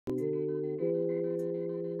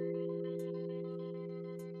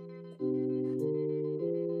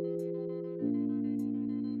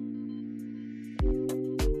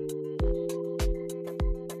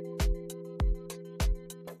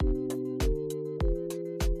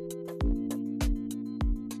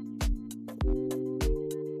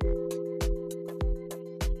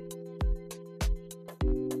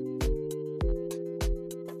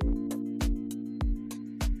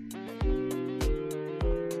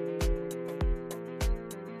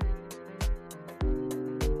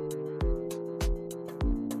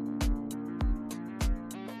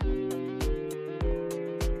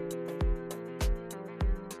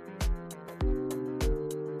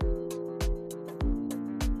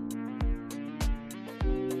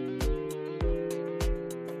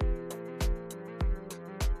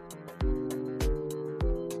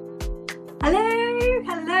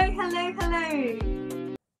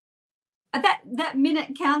That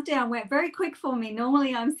minute countdown went very quick for me.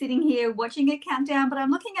 Normally I'm sitting here watching a countdown, but I'm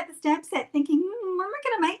looking at the stamp set thinking, what am I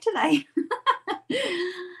going to make today?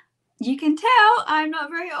 You can tell I'm not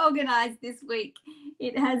very organized this week.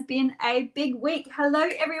 It has been a big week. Hello,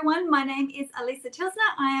 everyone. My name is Alisa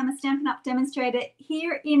Tilsner. I am a Stampin' Up! Demonstrator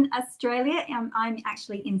here in Australia. I'm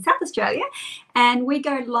actually in South Australia, and we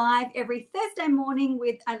go live every Thursday morning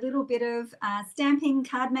with a little bit of stamping,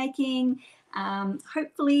 card making,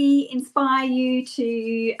 hopefully inspire you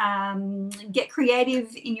to get creative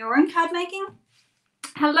in your own card making.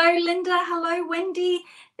 Hello, Linda. Hello, Wendy.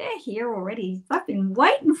 They're here already. They've been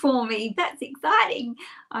waiting for me. That's exciting.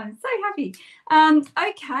 I'm so happy.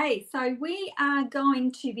 Okay, so we are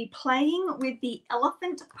going to be playing with the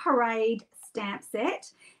Elephant Parade stamp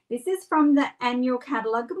set. This is from the annual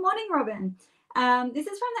catalogue. Good morning, Robin. This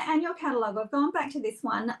is from the annual catalogue. I've gone back to this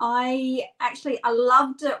one. I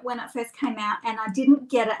loved it when it first came out, and I didn't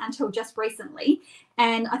get it until just recently.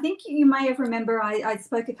 And I think you may have remember I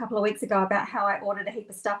spoke a couple of weeks ago about how I ordered a heap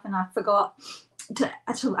of stuff and I forgot to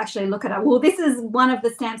actually look at it. Well, this is one of the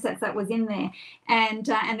stamp sets that was in there, and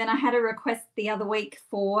then I had a request the other week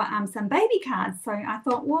for some baby cards. So I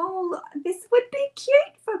thought, well, this would be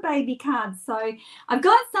cute for baby cards. So I've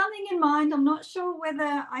got something in mind. I'm not sure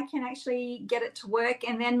whether I can actually get it to work.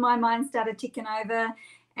 And then my mind started ticking over,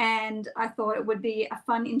 and I thought it would be a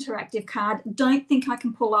fun interactive card. Don't think I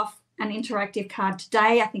can pull off an interactive card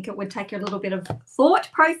today. I think it would take a little bit of thought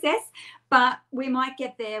process, but we might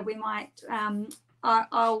get there. We might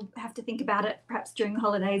I'll have to think about it perhaps during the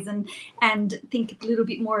holidays and think a little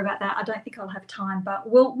bit more about that. I don't think I'll have time, but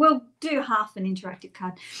we'll do half an interactive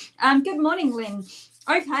card. Good morning, Lynn.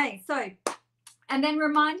 Okay, so and then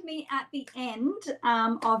remind me at the end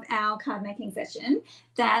of our card making session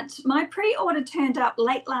that my pre-order turned up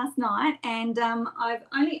late last night, and I've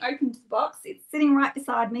only opened the box. It's sitting right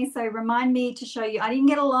beside me, so remind me to show you. I didn't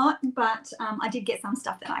get a lot, but I did get some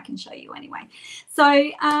stuff that I can show you anyway.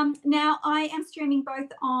 So now I am streaming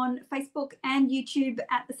both on Facebook and YouTube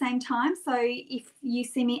at the same time. So if you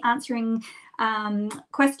see me answering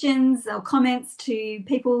questions or comments to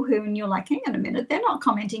people who, and you're like, hang on a minute, they're not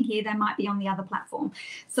commenting here, they might be on the other platform.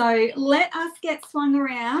 So let us get swung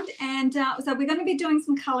around, and so we're going to be doing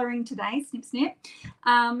some colouring today. Snip, snip.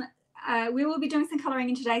 We will be doing some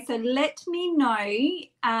colouring today, so let me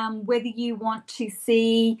know whether you want to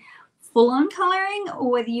see full-on colouring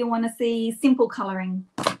or whether you want to see simple colouring.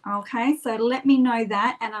 Okay, so let me know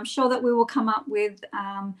that, and I'm sure that we will come up with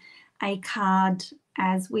a card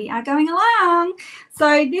as we are going along.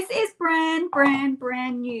 So this is brand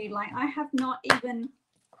new. Like I haven't even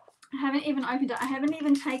opened it. I haven't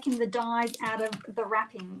even taken the dies out of the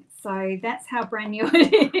wrapping. So that's how brand new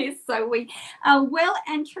it is. So we are well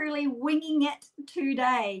and truly winging it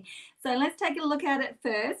today. So let's take a look at it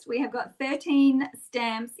first. We have got 13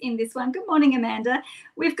 stamps in this one. Good morning, Amanda.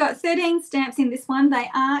 We've got 13 stamps in this one. They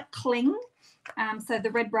are cling, so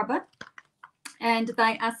the red rubber, and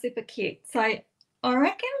they are super cute. So I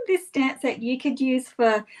reckon this stamp set you could use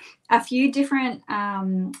for a few different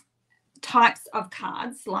types of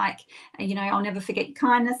cards, like, you know, I'll never forget your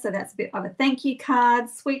kindness. So that's a bit of a thank you card,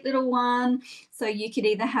 sweet little one. So you could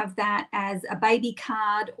either have that as a baby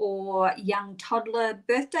card or young toddler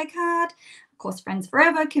birthday card. Of course, Friends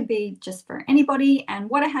Forever can be just for anybody. And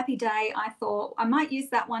What a Happy Day, I thought I might use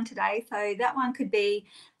that one today. So that one could be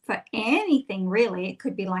for anything really. It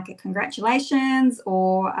could be like a congratulations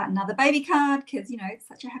or another baby card because, you know, it's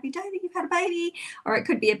such a happy day that you've had a baby, or it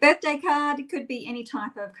could be a birthday card. It could be any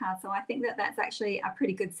type of card. So I think that that's actually a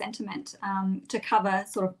pretty good sentiment to cover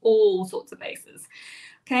sort of all sorts of bases.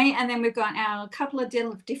 Okay, and then we've got our couple of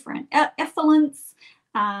different effluents,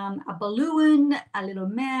 a balloon, a little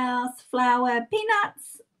mouse, flower,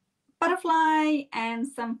 peanuts, butterfly, and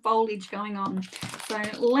some foliage going on. So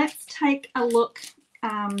let's take a look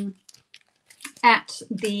at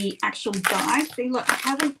the actual die. See, look, I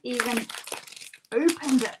haven't even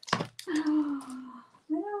opened it.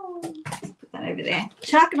 No. Put that over there.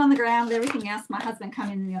 Chuck it on the ground, everything else. My husband came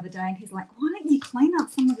in the other day and he's like, why don't you clean up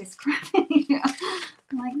some of this crap in here?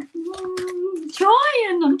 I'm like,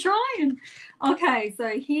 I'm trying. Okay, so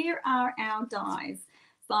here are our dies.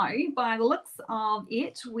 So by the looks of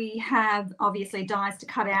it, we have obviously dies to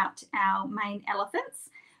cut out our main elephants.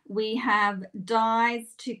 We have dies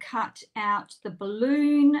to cut out the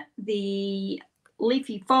balloon, the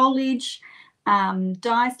leafy foliage,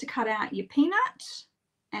 dies to cut out your peanut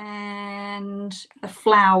and the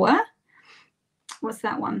flower. What's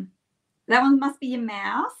that one? That one must be your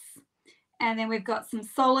mouse. And then we've got some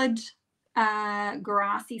solid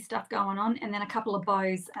grassy stuff going on, and then a couple of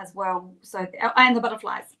bows as well. So, and the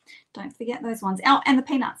butterflies, don't forget those ones. Oh, and the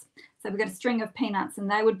peanuts. So we've got a string of peanuts, and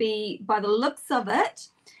they would be, by the looks of it,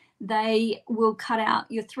 they will cut out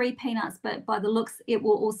your 3 peanuts, but by the looks, it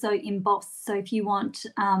will also emboss. So if you want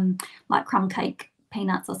like crumb cake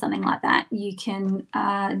peanuts or something like that, you can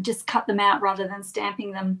just cut them out rather than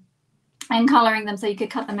stamping them and colouring them. So you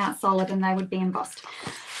could cut them out solid and they would be embossed.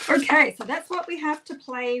 Okay, so that's what we have to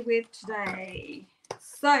play with today.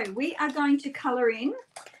 So we are going to colour in.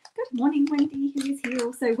 Good morning, Wendy, who is here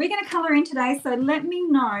also. We're going to colour in today, so let me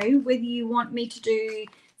know whether you want me to do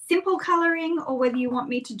simple colouring or whether you want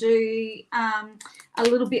me to do a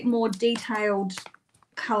little bit more detailed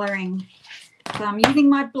colouring. So I'm using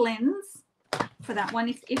my blends for that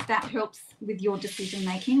one, if that helps with your decision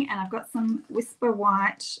making. And I've got some Whisper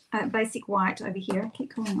White, basic white over here. I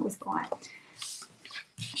keep calling it Whisper White.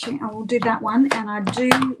 Actually, I will do that one, and I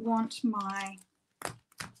do want my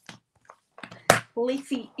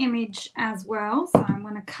leafy image as well. So I'm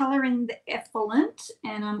going to colour in the effluent,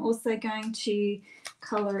 and I'm also going to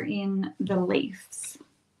colour in the leaves.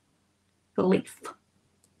 The leaf.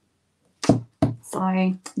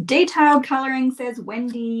 So detailed colouring, says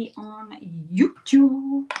Wendy on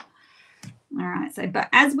YouTube. All right, so but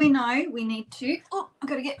as we know, we need to, oh, I've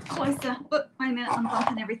got to get closer. Oh, wait a minute, I'm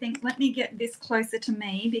bumping everything. Let me get this closer to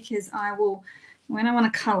me, because I will, when I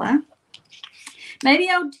want to colour, maybe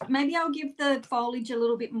I'll give the foliage a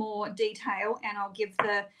little bit more detail, and I'll give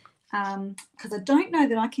the, because I don't know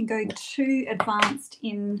that I can go too advanced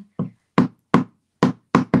in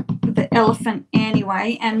the elephant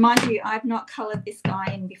anyway. And mind you, I've not coloured this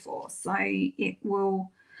guy in before, so it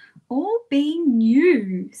will all be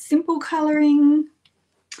new. Simple colouring.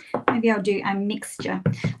 Maybe I'll do a mixture.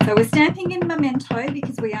 So we're stamping in Memento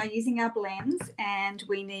because we are using our blends, and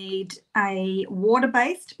we need a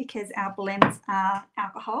water-based because our blends are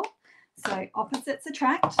alcohol. So opposites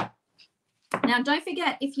attract. Now, don't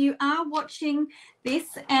forget, if you are watching this,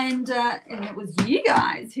 and it was you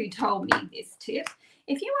guys who told me this tip,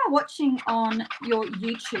 if you are watching on your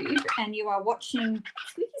YouTube and you are watching,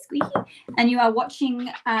 squeaky, squeaky, and you are watching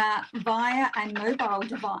via a mobile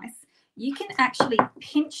device, you can actually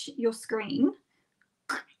pinch your screen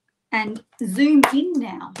and zoom in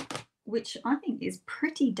now, which I think is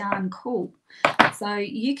pretty darn cool. So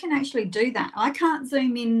you can actually do that. I can't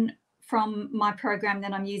zoom in from my program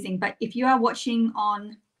that I'm using, but if you are watching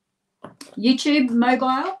on YouTube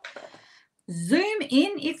mobile, zoom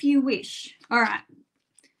in if you wish. All right.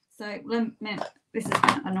 So this is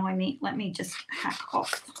going to annoy me. Let me just hack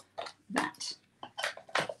off that.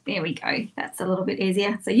 There we go. That's a little bit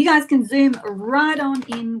easier. So you guys can zoom right on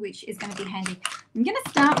in, which is going to be handy. I'm going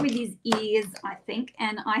to start with his ears, I think.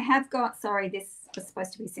 And I have got, sorry, this was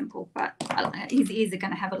supposed to be simple, but his ears are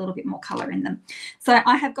going to have a little bit more colour in them. So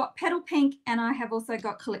I have got Petal Pink, and I have also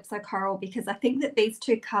got Calypso Coral, because I think that these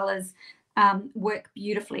two colours work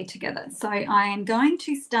beautifully together. So I am going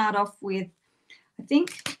to start off with, I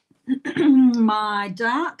think, my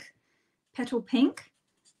dark Petal Pink.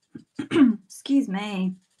 Excuse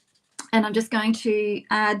me. And I'm just going to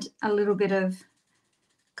add a little bit of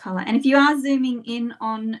colour. And if you are zooming in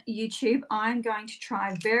on YouTube, I'm going to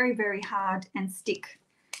try very, very hard and stick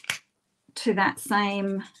to that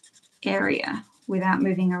same area without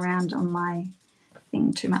moving around on my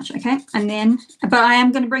thing too much, okay? And then, but I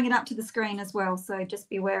am going to bring it up to the screen as well, so just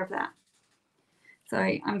be aware of that. So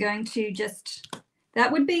I'm going to just,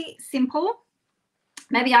 that would be simple.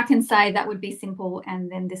 Maybe I can say that would be simple,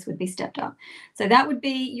 and then this would be stepped up. So that would be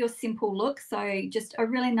your simple look. So just a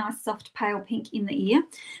really nice soft pale pink in the ear.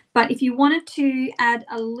 But if you wanted to add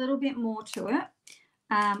a little bit more to it,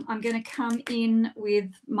 I'm going to come in with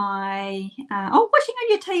my, oh, watching on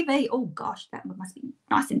your TV. Oh gosh, that must be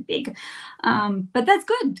nice and big. But that's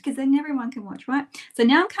good, because then everyone can watch, right? So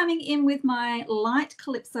now I'm coming in with my light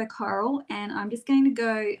Calypso Coral, and I'm just going to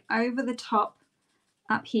go over the top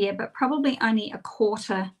up here, but probably only a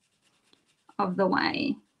quarter of the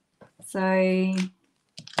way. So, and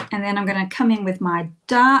then I'm going to come in with my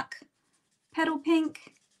dark Petal Pink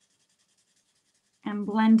and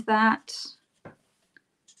blend that.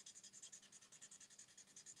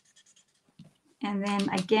 And then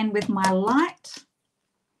again with my light.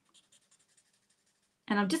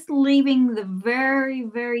 And I'm just leaving the very,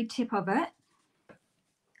 very tip of it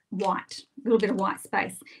white, a little bit of white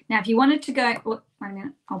space. Now, if you wanted to go, look, wait a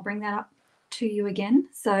minute, I'll bring that up to you again.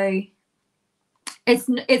 So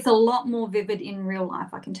it's a lot more vivid in real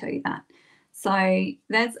life, I can tell you that. So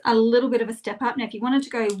that's a little bit of a step up. Now, if you wanted to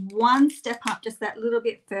go one step up, just that little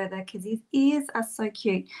bit further, because his ears are so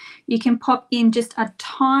cute, you can pop in just a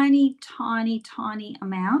tiny, tiny, tiny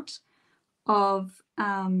amount of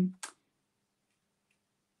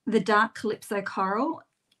the dark Calypso Coral,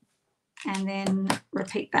 and then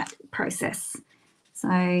repeat that process.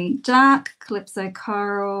 So dark Calypso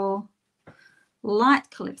Coral, light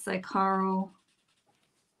Calypso Coral.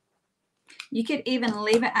 You could even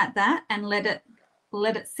leave it at that and let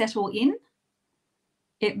it settle in.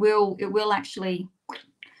 It will actually,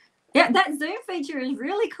 yeah, that zoom feature is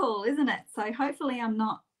really cool, isn't it? So hopefully I'm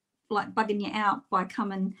not like bugging you out by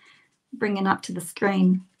coming bringing up to the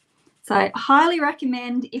screen. So I highly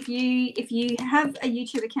recommend, if you have a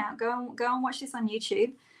YouTube account, go and watch this on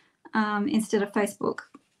YouTube instead of Facebook,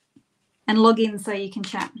 and log in so you can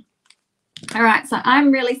chat. All right, so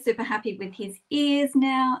I'm really super happy with his ears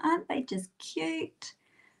now. Aren't they just cute?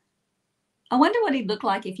 I wonder what he'd look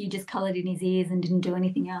like if you just coloured in his ears and didn't do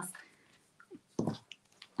anything else.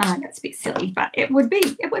 I know that's a bit silly, but it would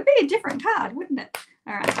be a different card, wouldn't it?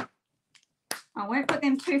 All right. I won't put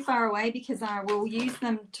them too far away because I will use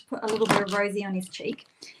them to put a little bit of rosy on his cheek.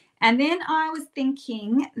 And then I was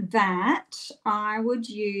thinking that I would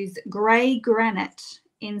use grey granite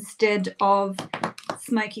instead of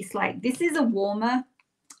smoky slate. This is a warmer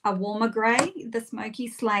grey. The smoky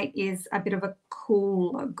slate is a bit of a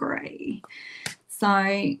cooler grey.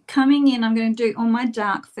 So coming in, I'm going to do all my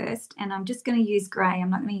dark first, and I'm just going to use grey.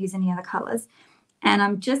 I'm not going to use any other colours. And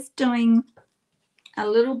I'm just doing a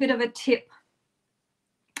little bit of a tip.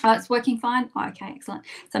 Oh, it's working fine. Oh, okay, excellent.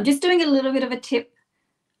 So I'm just doing a little bit of a tip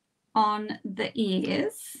on the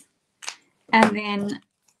ears, and then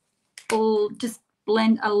I'll just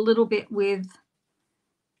blend a little bit with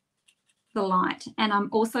the light. And I'm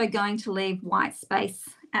also going to leave white space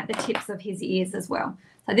at the tips of his ears as well.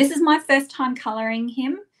 So this is my first time colouring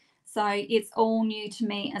him, so it's all new to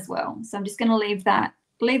me as well. So I'm just going to leave that.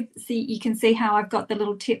 See, you can see how I've got the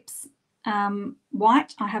little tips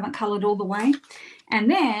white. I haven't coloured all the way. And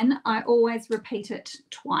then I always repeat it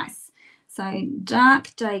twice. So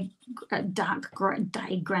grey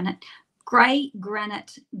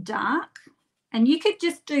granite dark. And you could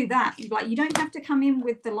just do that. Like, you don't have to come in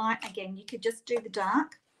with the light again. You could just do the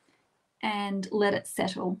dark and let it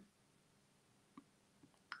settle.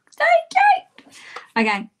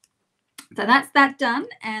 Okay. So that's that done.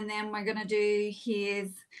 And then we're going to do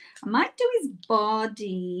I might do his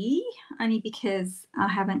body, only because I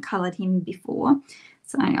haven't coloured him before.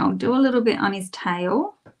 So I'll do a little bit on his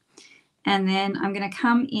tail. And then I'm going to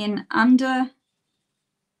come in under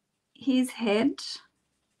his head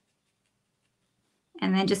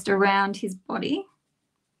and then just around his body.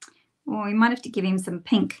 Or we might have to give him some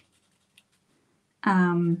pink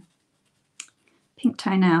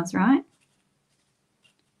toenails, right?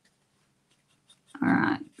 All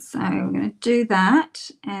right, so we're going to do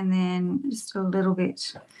that, and then just a little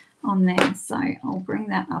bit on there. So I'll bring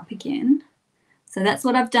that up again. So that's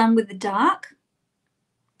what I've done with the dark.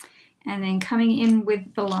 And then coming in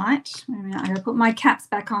with the light. Wait a minute, I'm going to put my caps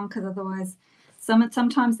back on, because otherwise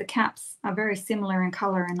sometimes the caps are very similar in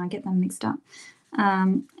colour and I get them mixed up.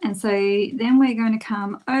 And so then we're going to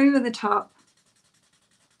come over the top.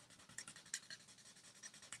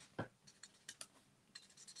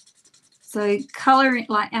 So colour it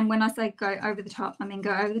like, and when I say go over the top, I mean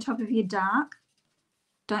go over the top of your dark.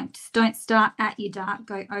 Don't start at your dark,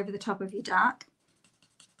 go over the top of your dark,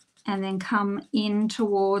 and then come in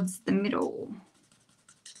towards the middle.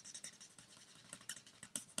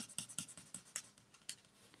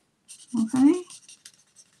 Okay.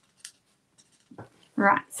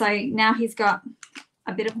 Right, so now he's got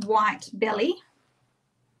a bit of white belly,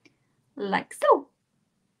 like so.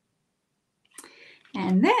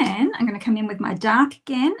 And then I'm going to come in with my dark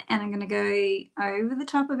again, and I'm going to go over the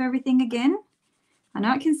top of everything again. I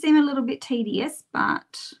know it can seem a little bit tedious,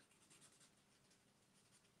 but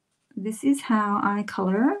this is how I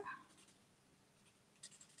colour.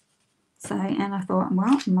 So, and I thought, well,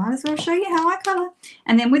 I might as well show you how I colour.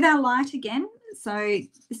 And then with our light again, so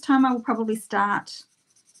this time I will probably start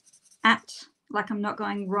at, like, I'm not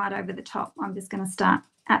going right over the top. I'm just going to start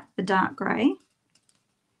at the dark grey.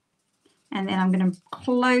 And then I'm going to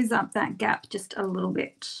close up that gap just a little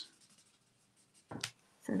bit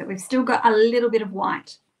so that we've still got a little bit of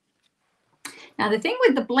white. Now, the thing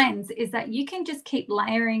with the blends is that you can just keep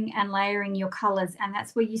layering and layering your colours, and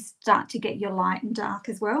that's where you start to get your light and dark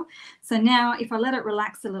as well. So now if I let it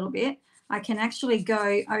relax a little bit, I can actually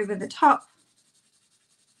go over the top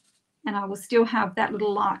and I will still have that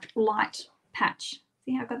little light patch.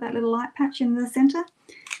 See how I've got that little light patch in the centre?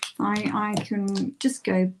 I can just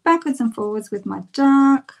go backwards and forwards with my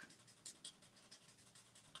dark.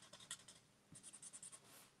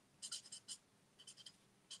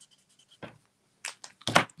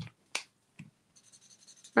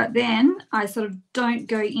 but then I sort of don't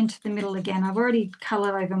go into the middle again. I've already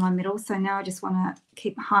coloured over my middle, so now I just want to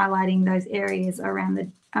keep highlighting those areas around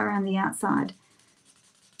the outside.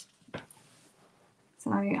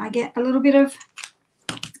 So I get a little bit of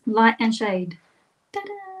light and shade.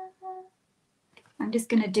 Ta-da! I'm just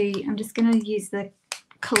going to use the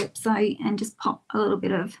Calypso and just pop a little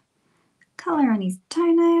bit of colour on his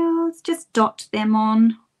toenails. Just dot them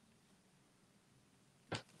on.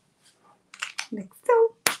 Like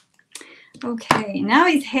so. Okay, now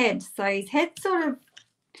his head. So his head sort of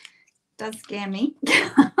does scare me.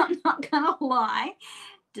 I'm not gonna lie.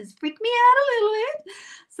 Just freak me out a little bit.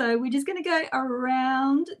 So we're just gonna go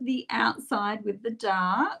around the outside with the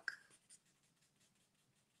dark.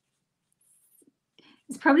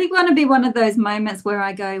 It's probably going to be one of those moments where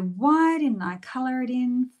I go, why didn't I colour it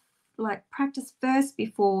in? Like practice first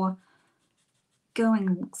before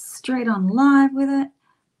going straight on live with it.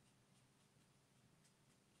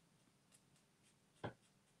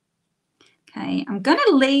 Okay, I'm going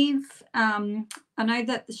to leave, I know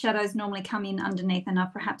that the shadows normally come in underneath and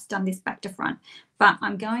I've perhaps done this back to front, but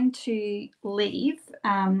I'm going to leave,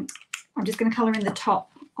 I'm just going to colour in the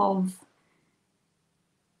top of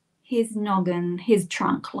his noggin, his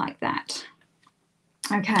trunk like that.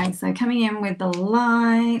 Okay, so coming in with the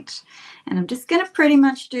light, and I'm just going to pretty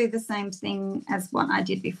much do the same thing as what I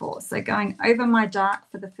did before. So going over my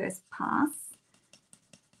dark for the first pass.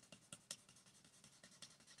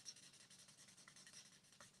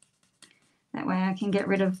 That way I can get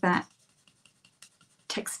rid of that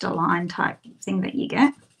texture line type thing that you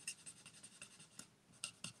get.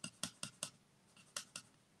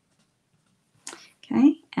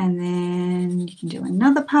 Okay, and then you can do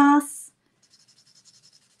another pass.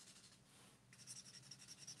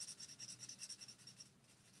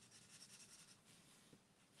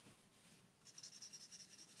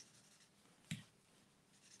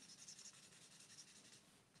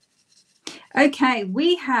 Okay,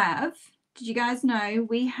 we have, did you guys know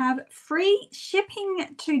we have free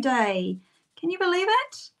shipping today? Can you believe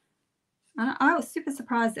it? I was super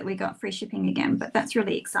surprised that we got free shipping again, but that's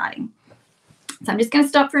really exciting. So I'm just going to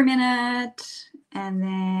stop for a minute and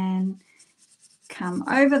then come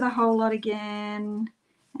over the whole lot again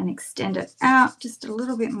and extend it out just a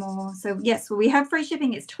little bit more. So yes, well, we have free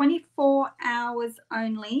shipping. It's 24 hours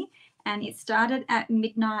only, and it started at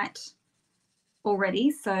midnight already,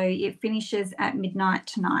 so it finishes at midnight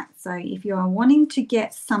tonight. So if you are wanting to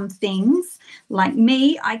get some things like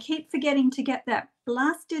me, I keep forgetting to get that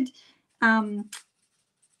blasted Apple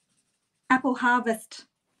Harvest.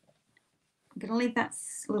 I'm going to leave that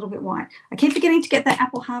a little bit white. I keep forgetting to get that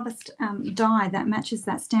Apple Harvest die that matches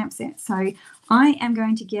that stamp set. So I am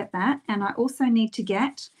going to get that, and I also need to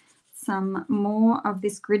get some more of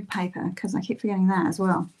this grid paper because I keep forgetting that as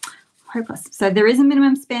well. Hopeless. So there is a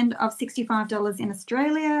minimum spend of $65 in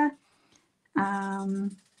Australia,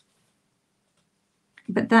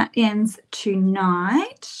 but that ends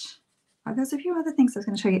tonight. Oh, there's a few other things I was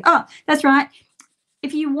going to show you. Oh, that's right.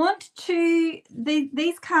 If you want to,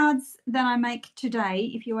 these cards that I make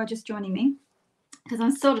today, if you are just joining me, because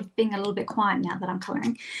I'm sort of being a little bit quiet now that I'm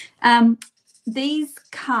colouring, these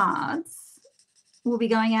cards will be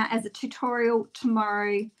going out as a tutorial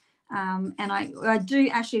tomorrow. And I do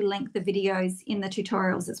actually link the videos in the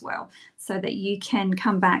tutorials as well so that you can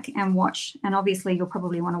come back and watch. And obviously you'll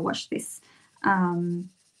probably want to watch this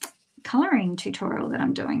colouring tutorial that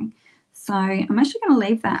I'm doing. So I'm actually going to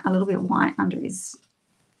leave that a little bit white under his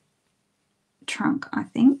trunk, I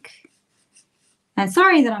think. And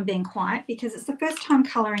sorry that I'm being quiet because it's the first time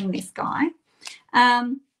colouring this guy.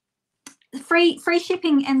 Free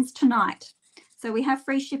shipping ends tonight. So we have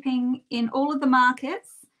free shipping in all of the markets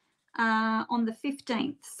on the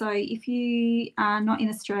 15th. So if you are not in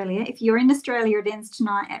Australia, if you're in Australia, it ends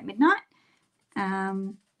tonight at midnight.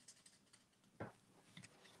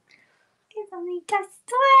 It's only just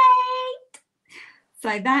wait.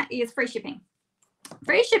 So that is free shipping.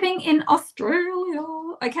 Free shipping in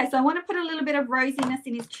Australia. Okay, so I want to put a little bit of rosiness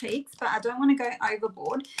in his cheeks, but I don't want to go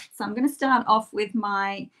overboard. So I'm going to start off with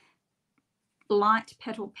my light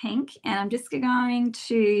petal pink, and I'm just going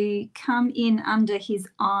to come in under his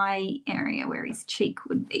eye area where his cheek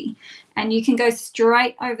would be, and you can go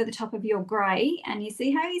straight over the top of your grey, and you see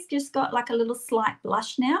how he's just got like a little slight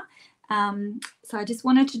blush now. So I just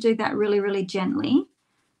wanted to do that really, really gently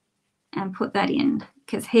and put that in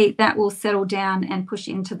because that will settle down and push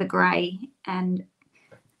into the grey. And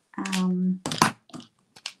I'm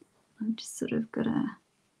just sort of gonna,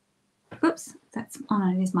 oops, that's, oh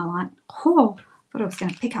no, there's my light. Oh, thought I was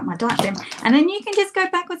going to pick up my dark then. And then you can just go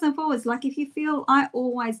backwards and forwards. Like if you feel, I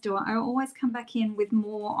always do it. I always come back in with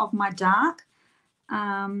more of my dark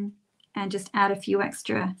and just add a few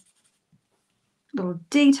extra little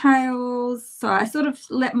details. So I sort of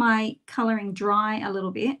let my colouring dry a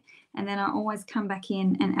little bit, and then I always come back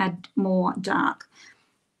in and add more dark.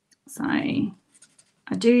 So I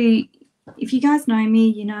do, if you guys know me,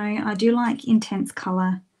 you know I do like intense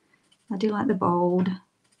colour. I do like the bold.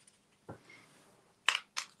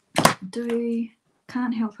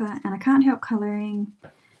 Can't help it, and I can't help colouring.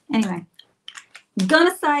 Anyway, I'm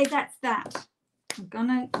gonna say that's that.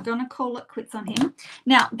 I'm gonna call it quits on him.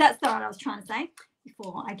 Now that's not what I was trying to say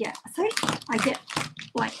before I get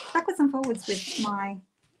like backwards and forwards with my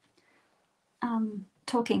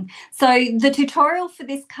talking. So the tutorial for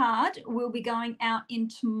this card will be going out in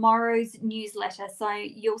tomorrow's newsletter. So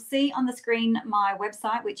you'll see on the screen my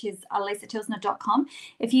website, which is alisatilsner.com.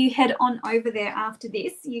 If you head on over there after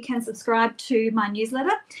this, you can subscribe to my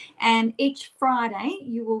newsletter, and each Friday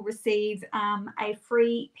you will receive a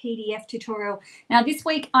free PDF tutorial. Now this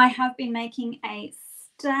week I have been making a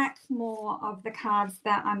stack more of the cards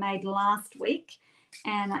that I made last week,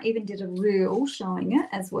 and I even did a reel showing it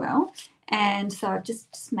as well. And so I've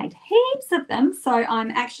just made heaps of them. So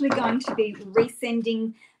I'm actually going to be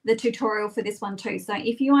resending the tutorial for this one too. So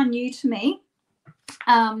if you are new to me,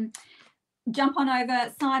 jump on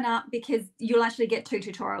over, sign up, because you'll actually get 2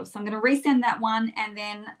 tutorials. So I'm going to resend that one, and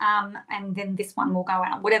then this one will go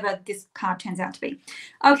out, whatever this card turns out to be.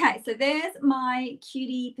 Okay, so there's my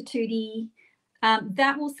cutie patootie.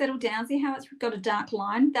 That will settle down. See how it's got a dark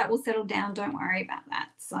line? That will settle down. Don't worry about that.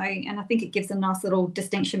 So, and I think it gives a nice little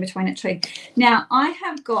distinction between it too. Now I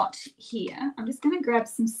have got here, I'm just going to grab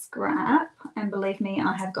some scrap, and believe me,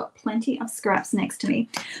 I have got plenty of scraps next to me.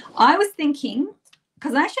 I was thinking,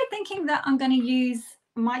 because I'm actually thinking that I'm going to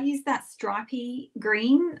might use that stripy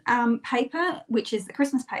green paper, which is the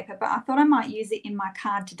Christmas paper, but I thought I might use it in my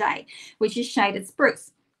card today, which is shaded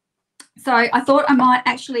spruce. So I thought I might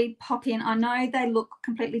actually pop in. I know they look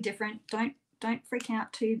completely different. Don't freak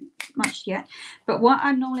out too much yet. But what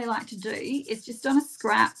I normally like to do is just on a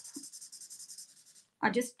scrap,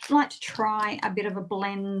 I just like to try a bit of a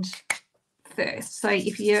blend first. So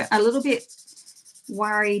if you're a little bit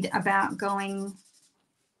worried about going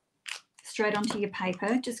straight onto your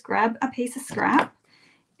paper, just grab a piece of scrap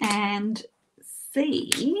and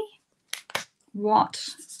see what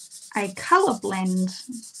a colour blend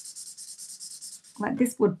like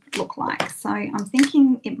this would look like. So I'm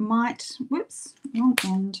thinking it might, whoops, wrong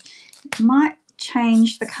end, it might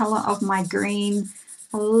change the colour of my green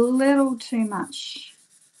a little too much,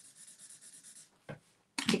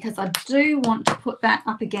 because I do want to put that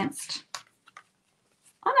up against,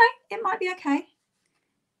 oh no, it might be okay.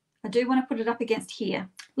 I do want to put it up against here.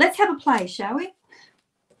 Let's have a play, shall we?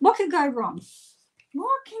 What can go wrong?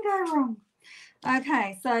 What can go wrong?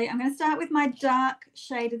 Okay, so I'm going to start with my dark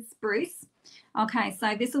shaded spruce. Okay,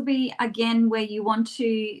 so this will be again where you want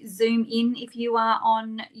to zoom in. If you are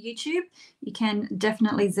on YouTube, you can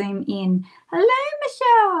definitely zoom in. Hello,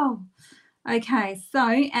 Michelle. Okay, so,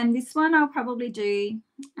 and this one I'll probably do,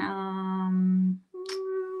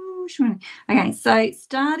 okay, so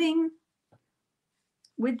starting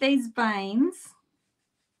with these veins,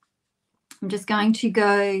 I'm just going to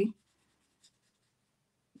go,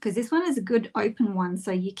 because this one is a good open one,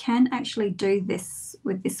 so you can actually do this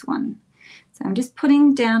with this one. So I'm just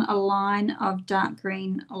putting down a line of dark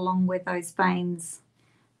green along where those veins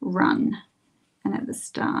run and at the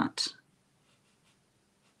start.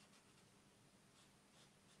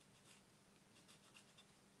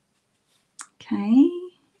 Okay,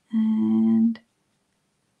 and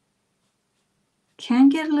can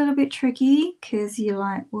get a little bit tricky because you're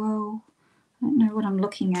like, well, I don't know what I'm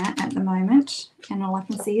looking at the moment, and all I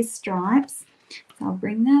can see is stripes. So I'll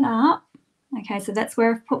bring that up. Okay, so that's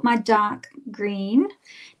where I've put my dark green.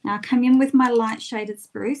 Now I come in with my light shaded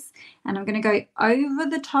spruce, and I'm going to go over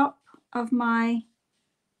the top of my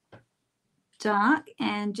dark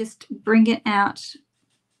and just bring it out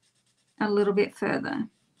a little bit further.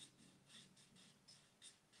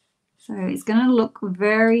 So it's going to look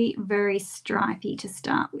very, very stripy to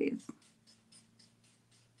start with.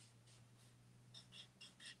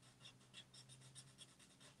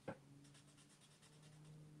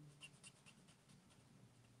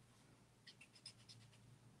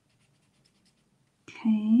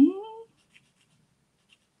 Okay.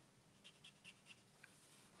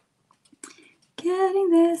 Getting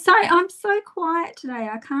there. Sorry, I'm so quiet today.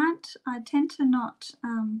 I tend to not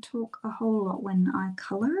talk a whole lot when I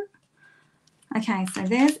colour. Okay, so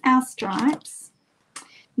there's our stripes.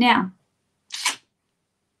 Now,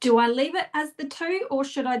 do I leave it as the 2 or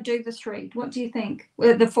should I do the 3? What do you think?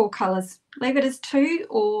 The 4 colours. Leave it as 2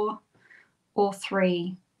 or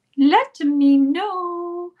 3? let me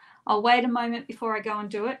know. I'll wait a moment before I go and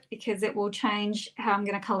do it because it will change how I'm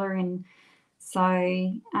going to colour in. So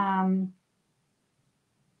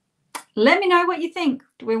let me know what you think.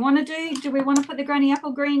 Do we want to put the granny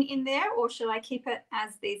apple green in there, or should I keep it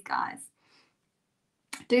as these guys?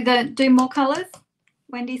 Do more colours?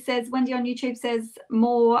 Wendy on YouTube says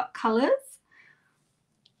more colours.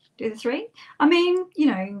 Do the 3. I mean, you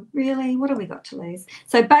know, really, what have we got to lose?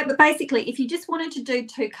 So but basically, if you just wanted to do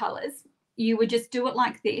 2 colours, you would just do it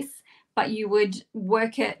like this, but you would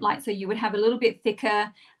work it like, so you would have a little bit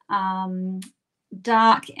thicker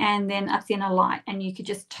dark and then a thinner light, and you could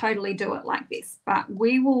just totally do it like this. But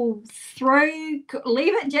we will leave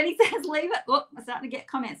it. Jenny says leave it. Oh, I'm starting to get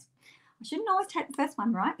comments. I shouldn't always take the first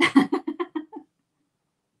one, right?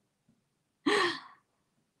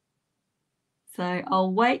 So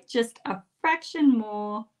I'll wait just a fraction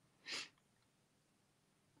more.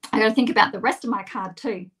 I got to think about the rest of my card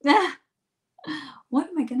too. What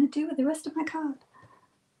am I going to do with the rest of my card?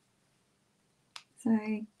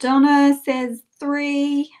 So Donna says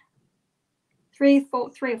 3 or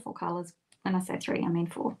 4 colors. When I say 3, I mean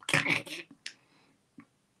 4.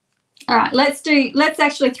 All right, let's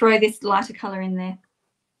actually throw this lighter color in there.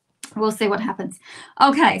 We'll see what happens.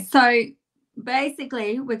 Okay, so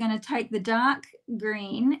basically we're going to take the dark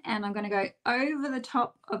green and I'm going to go over the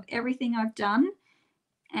top of everything I've done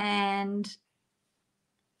and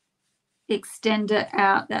extend it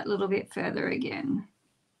out that little bit further again.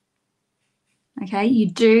 Okay, you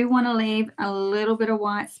do want to leave a little bit of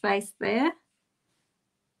white space there.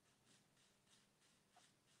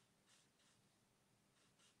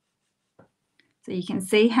 So you can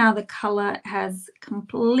see how the color has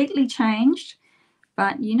completely changed,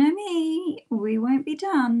 but you know me, we won't be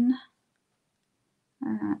done.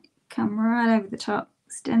 Come right over the top,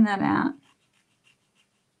 extend that out.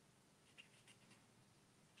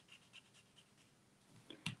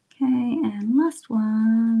 Okay, and last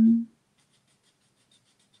one.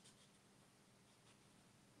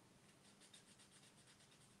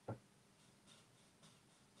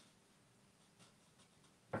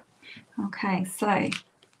 Okay, so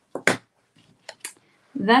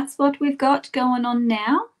that's what we've got going on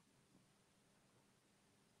now.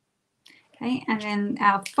 Okay, and then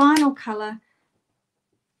our final color,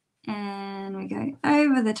 and we go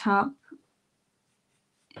over the top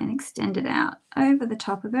and extend it out over the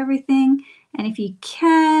top of everything. And if you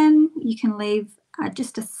can leave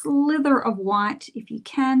just a slither of white if you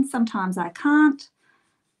can. Sometimes I can't.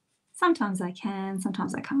 Sometimes I can,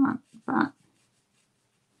 sometimes I can't, but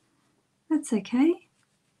that's okay.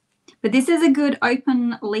 But this is a good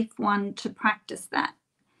open leaf one to practice that.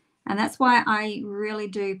 And that's why I really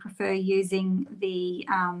do prefer using the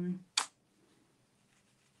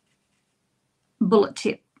bullet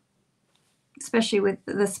tip, especially with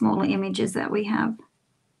the smaller images that we have.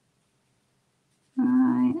 All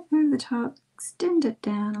right, over the top, extend it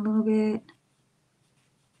down a little bit.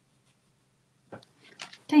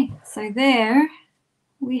 Okay, so there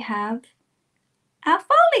we have our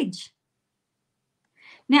foliage.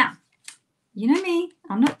 Now, you know me,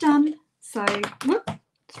 I'm not done. So, whoop,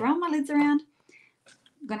 throw my lids around.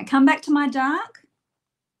 I'm going to come back to my dark.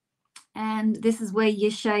 And this is where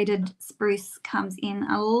your shaded spruce comes in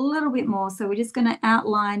a little bit more. So we're just going to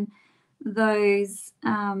outline those,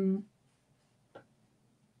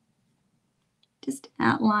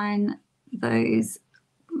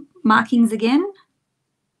 markings again.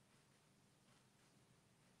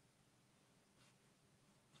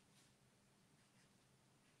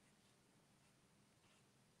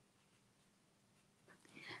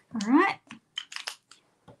 All right.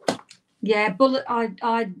 Yeah, bullet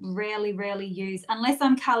I rarely use, unless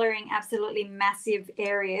I'm colouring absolutely massive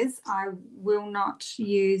areas. I will not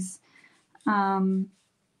use, I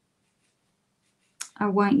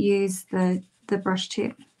won't use the brush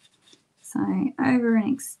tip. So over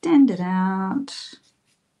and extend it out.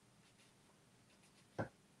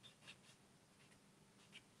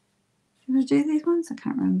 Did I do these ones? I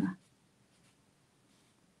can't remember.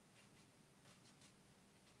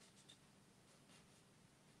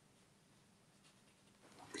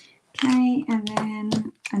 Okay, and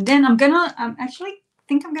then I'm gonna actually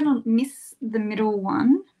think I'm gonna miss the middle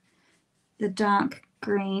one, the dark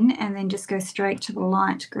green, and then just go straight to the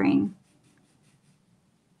light green.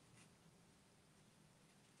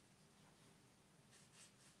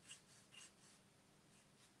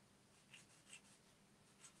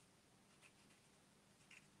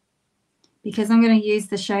 Because I'm going to use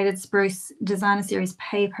the Shaded Spruce Designer Series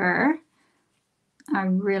paper, I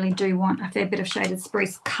really do want a fair bit of Shaded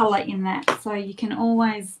Spruce colour in that. So you can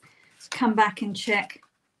always come back and check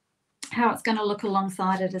how it's going to look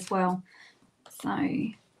alongside it as well. So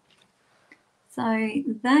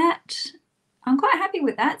that, I'm quite happy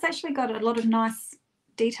with that. It's actually got a lot of nice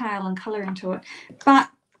detail and colour into it. But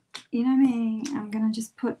you know me, I'm going to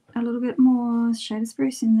just put a little bit more shaded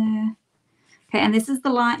spruce in there. Okay, and this is the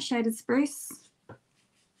light shaded spruce.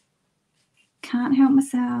 Can't help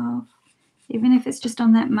myself, even if it's just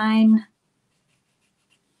on that main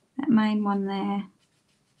one there.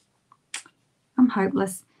 I'm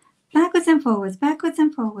hopeless. Backwards and forwards, backwards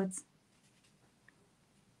and forwards.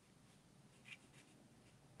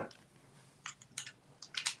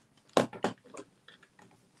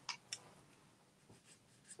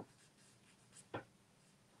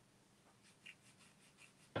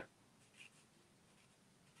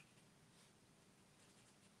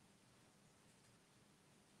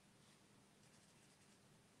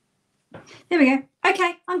 There we go.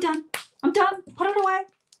 Okay, I'm done. I'm done. Put it away.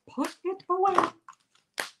 Put it away.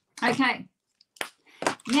 Okay.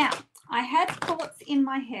 Now, I had thoughts in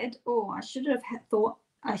my head. Oh, I should have had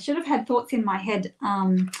thoughts in my head a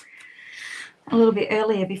little bit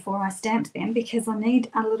earlier before I stamped them, because I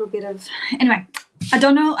need a little bit of, anyway, I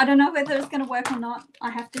don't know whether it's going to work or not. I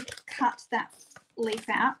have to cut that leaf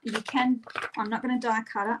out. You can, I'm not going to die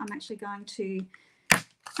cut it. I'm actually going to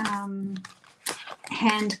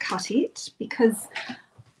hand cut it, because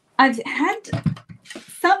I've had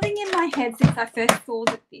something in my head since I first saw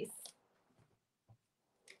this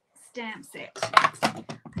stamp set. I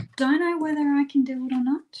don't know whether I can do it or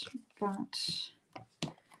not, but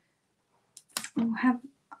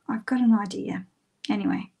I've got an idea.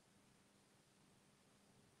 Anyway.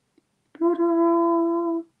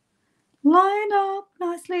 Line up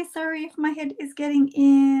nicely. Sorry if my head is getting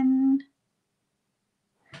in.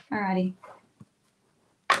 Alrighty.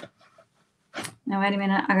 Now wait a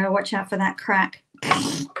minute, I gotta watch out for that crack.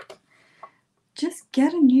 Just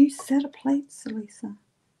get a new set of plates, Alisa.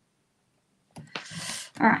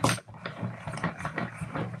 Alright.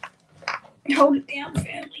 Hold it down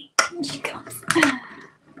firmly. Here she comes.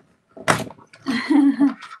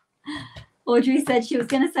 Audrey said she was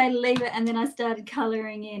going to say leave it, and then I started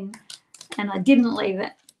colouring in, and I didn't leave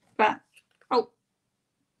it. But, oh,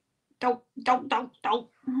 don't.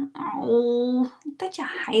 Oh, don't you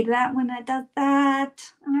hate that when it does that?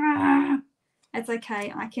 It's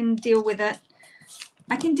okay. I can deal with it.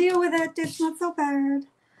 It's not so bad.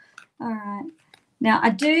 All right. Now, I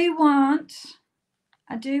do want,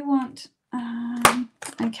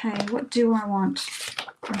 okay, what do I want?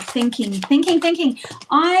 I'm thinking.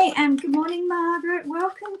 Good morning, Margaret.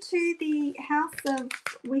 Welcome to the house of,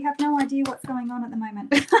 we have no idea what's going on at the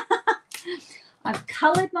moment. I've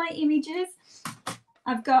coloured my images.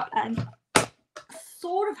 I've got a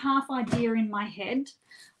sort of half idea in my head.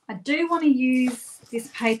 I do want to use this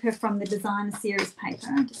paper from the Designer Series paper.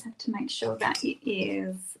 I just have to make sure that it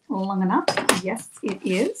is long enough. Yes, it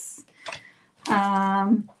is. So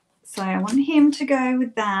I want him to go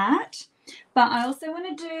with that. But I also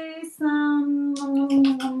want to do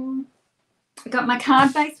some, I've got my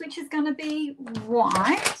card base, which is going to be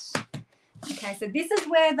white. Okay, so this is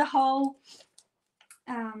where the whole,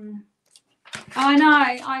 I know,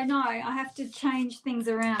 I have to change things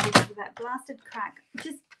around because of that blasted crack.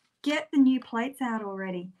 Just get the new plates out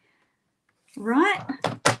already, right?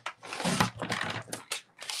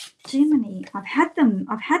 Jiminy, I've had them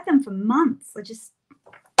for months. I just,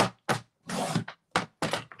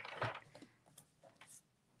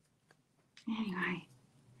 anyway,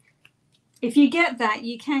 if you get that,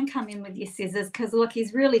 you can come in with your scissors, because look,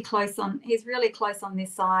 he's really close on this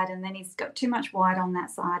side, and then he's got too much white on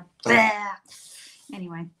that side. Blah.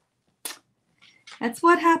 Anyway, that's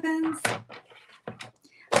what happens.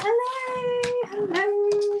 Hello.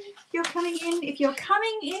 You're coming in. If you're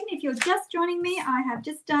just joining me, I have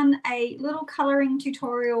just done a little colouring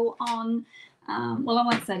tutorial on, well, I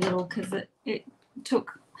won't say little because it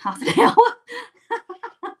took half an hour.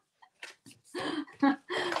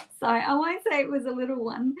 So I won't say it was a little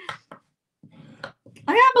one.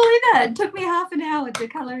 I can't believe that. It took me half an hour to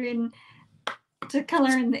colour in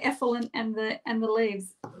the effluent and the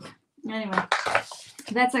leaves. Anyway,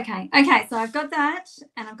 that's okay. Okay, so I've got that,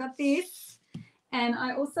 and I've got this, and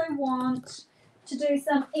I also want to do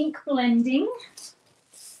some ink blending.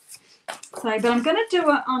 So, but I'm going to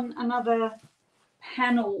do it on another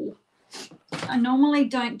panel. I normally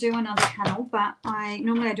don't do another panel, but I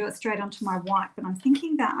do it straight onto my white, but I'm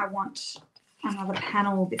thinking that I want another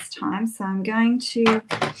panel this time, so I'm going to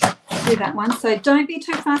do that one. So don't be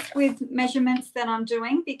too fussed with measurements that I'm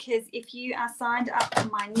doing, because if you are signed up to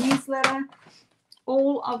my newsletter,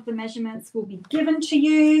 all of the measurements will be given to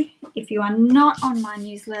you. If you are not on my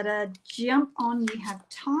newsletter, jump on, you have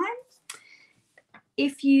time.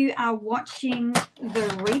 if you are watching the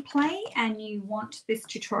replay and you want this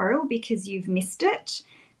tutorial because you've missed it,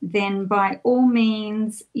 then by all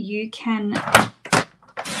means you can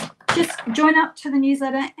just join up to the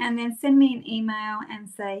newsletter and then send me an email and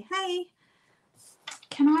say, hey,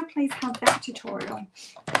 can I please have that tutorial?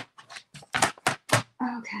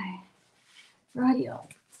 Okay, rightio.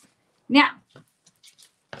 Now,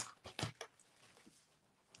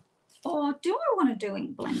 or do I want to do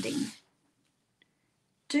ink blending?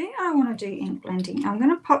 Do I want to do ink blending? I'm going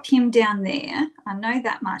to pop him down there. I know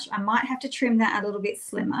that much. I might have to trim that a little bit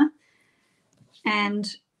slimmer. And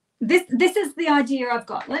this is the idea I've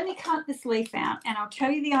got. Let me cut this leaf out and I'll tell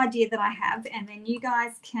you the idea that I have, and then you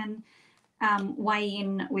guys can weigh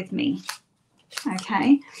in with me.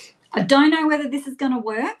 Okay. I don't know whether this is going to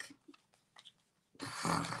work,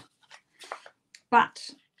 but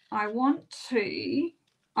I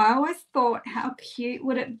always thought, how cute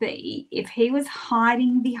would it be if he was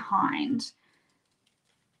hiding behind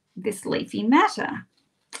this leafy matter,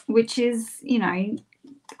 which is, you know,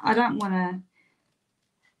 I don't want to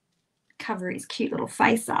cover his cute little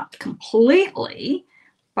face up completely,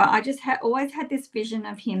 but I just always had this vision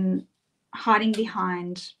of him hiding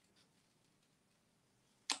behind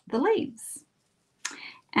the leaves.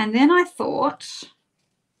 And then I thought,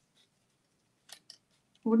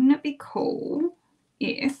 wouldn't it be cool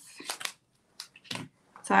if,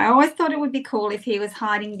 so I always thought it would be cool if he was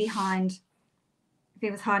hiding behind,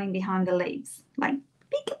 the leaves, like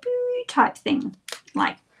peekaboo type thing,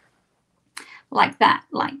 like that,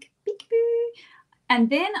 like peekaboo. And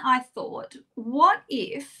then I thought, what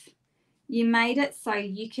if you made it so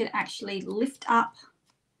you could actually lift up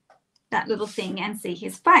that little thing and see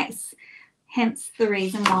his face? Hence the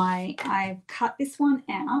reason why I've cut this one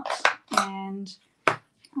out, and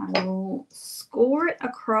I will score it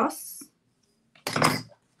across, but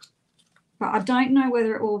I don't know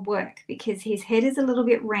whether it will work because his head is a little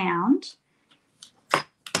bit round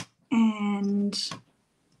and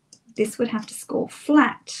this would have to score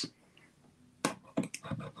flat.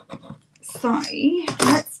 So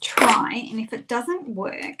let's try, and if it doesn't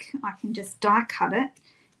work, I can just die cut it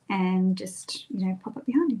and just, you know, pop it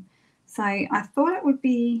behind him. So I thought it would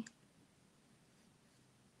be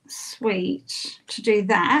sweet to do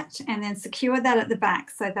that and then secure that at the back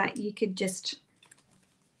so that you could just,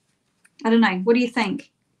 I don't know, what do you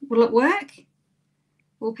think? Will it work?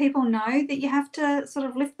 Will people know that you have to sort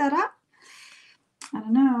of lift that up? I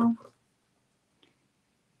don't know.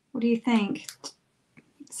 What do you think?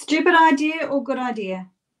 Stupid idea or good idea?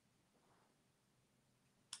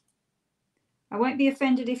 I won't be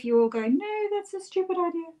offended if you all go, no, that's a stupid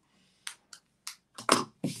idea.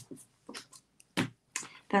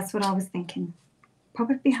 That's what I was thinking. Pop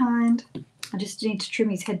it behind. I just need to trim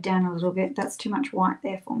his head down a little bit. That's too much white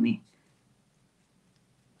there for me.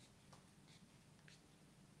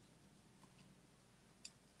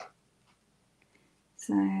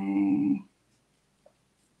 So I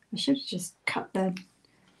should have just cut the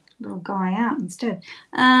little guy out instead.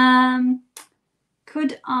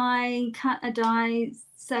 Could I cut a die,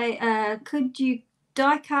 say, could you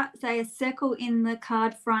die cut, say, a circle in the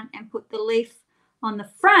card front and put the leaf on the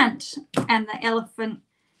front and the elephant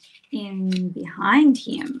in behind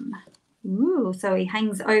him? Ooh, so he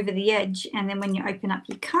hangs over the edge, and then when you open up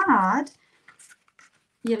your card,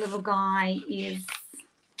 your little guy is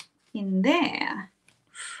in there.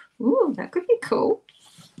 Ooh, that could be cool.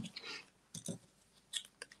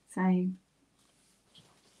 So,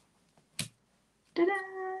 ta-da!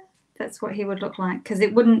 That's what he would look like, because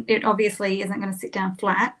it obviously isn't going to sit down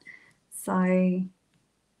flat. So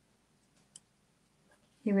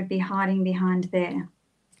he would be hiding behind there.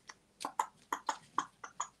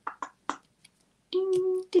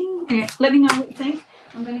 Ding, ding. Anyway, let me know what you think.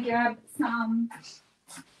 I'm going to grab some,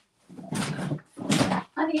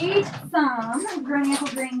 I need some Granny Apple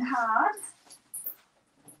Green cards.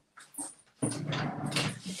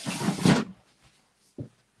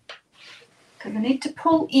 Because I need to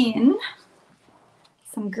pull in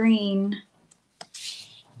some green.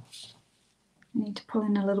 I need to pull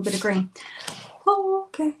in a little bit of green.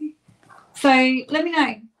 Okay. So let me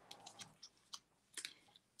know.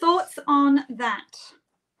 Thoughts on that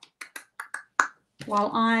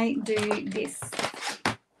while I do this.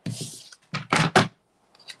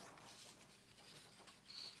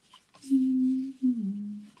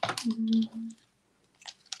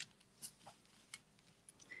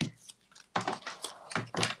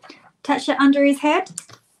 Touch it under his head.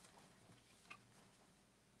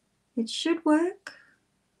 It should work.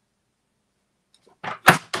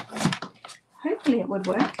 Hopefully it would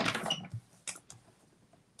work.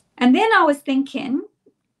 And then I was thinking,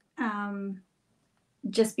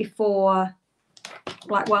 just before,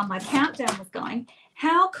 like while my countdown was going.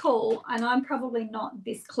 How cool, and I'm probably not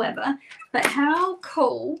this clever, but how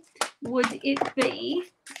cool would it be,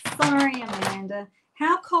 sorry Amanda,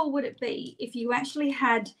 how cool would it be if you actually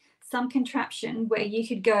had some contraption where you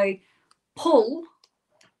could go pull,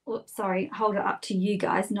 oops, sorry, hold it up to you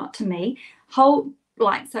guys, not to me, hold,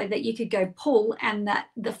 like, so that you could go pull and that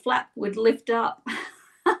the flap would lift up.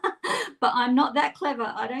 But I'm not that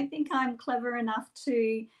clever. I don't think I'm clever enough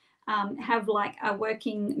to have like a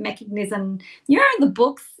working mechanism. You know,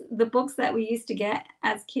 the books that we used to get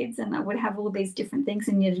as kids, and that would have all these different things,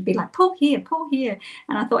 and you'd be like, pull here, pull here.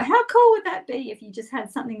 And I thought, how cool would that be if you just had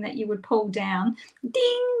something that you would pull down?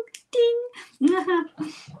 Ding, ding.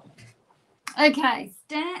 Okay,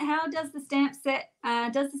 how does the stamp set,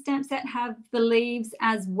 have the leaves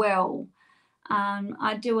as well?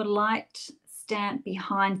 I do a light stamp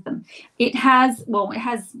behind them. It has, well, it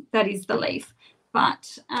has, that is the leaf,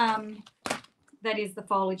 but that is the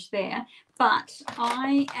foliage there. But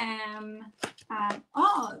I am, I've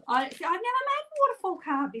never made a waterfall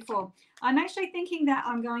card before. I'm actually thinking that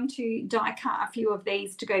I'm going to die cut a few of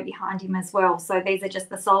these to go behind him as well. So these are just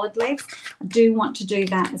the solid leaves. I do want to do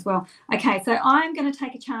that as well. Okay, so I'm going to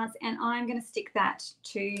take a chance and I'm going to stick that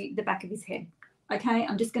to the back of his head. Okay,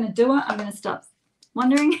 I'm just going to do it. I'm going to stop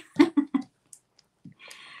wondering.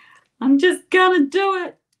 I'm just going to do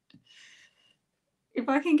it. If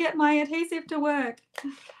I can get my adhesive to work.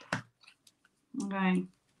 Okay.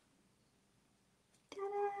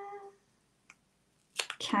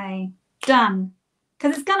 Okay, done.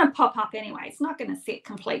 Because it's going to pop up anyway. It's not going to sit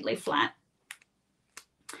completely flat.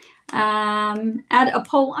 Add a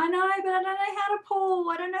pull. I know, but I don't know how to pull.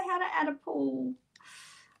 I don't know how to add a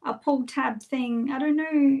pull tab thing. I don't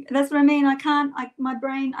know. That's what I mean. I can't, my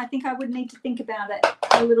brain, I think I would need to think about it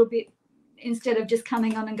a little bit instead of just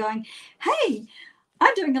coming on and going, hey,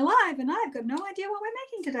 I'm doing a live and I've got no idea what we're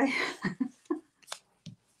making today.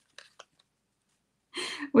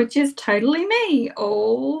 Which is totally me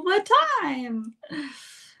all the time.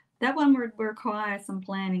 That one would require some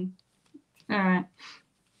planning. All right.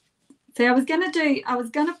 So I was going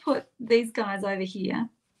to put these guys over here.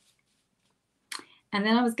 And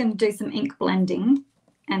then I was going to do some ink blending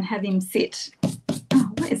and have him sit.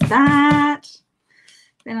 Oh, what is that?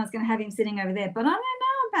 Then I was going to have him sitting over there. But I don't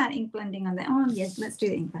know about ink blending on that. Oh, yes, let's do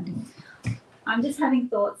the ink blending. I'm just having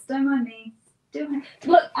thoughts. Don't mind me.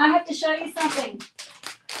 Look, I have to show you something.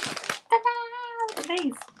 Ta-da! Look at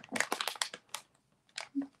these.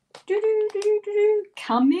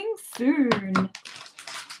 Coming soon.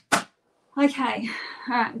 Okay.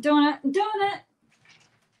 All right, doing it.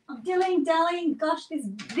 I'm dilly-dallying. Gosh,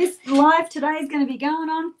 this live today is going to be going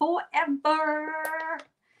on forever.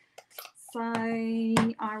 So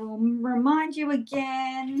I will remind you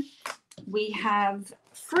again, we have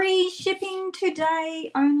free shipping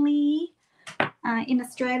today only in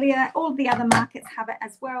Australia. All of the other markets have it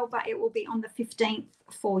as well, but it will be on the 15th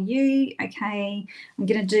for you. Okay, I'm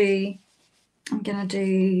going to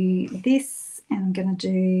do this, and I'm going to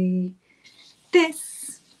do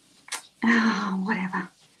this. Oh, whatever.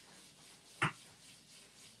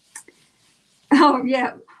 Oh,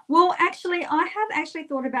 yeah. Well, actually, I have actually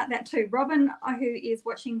thought about that too. Robin, who is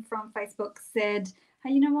watching from Facebook, said,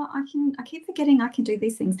 hey, you know what? I keep forgetting I can do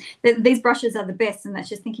these things. These brushes are the best, and that's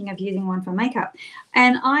just thinking of using one for makeup.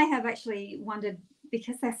 And I have actually wondered,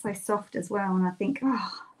 because they're so soft as well, and I think,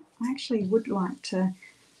 oh, I actually would like to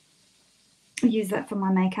use that for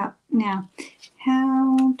my makeup. Now,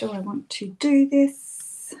 how do I want to do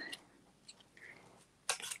this?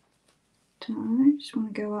 Don't just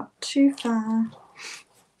want to go up too far.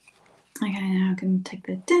 Okay, now I'm going to take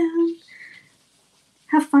that down.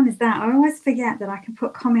 How fun is that? I always forget that I can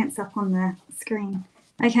put comments up on the screen.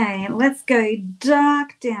 Okay, let's go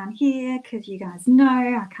dark down here, because you guys know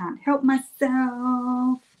I can't help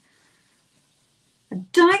myself. I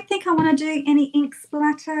don't think I want to do any ink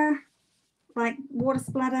splatter, like water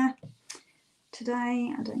splatter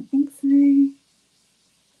today. I don't think so.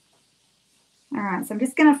 All right, so I'm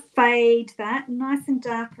just going to fade that nice and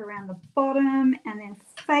dark around the bottom and then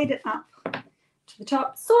fade it up to the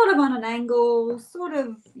top, sort of on an angle, sort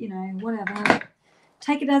of, you know, whatever.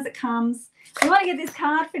 Take it as it comes. We want to get this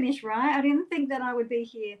card finished, right? I didn't think that I would be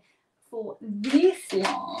here for this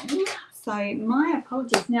long. So my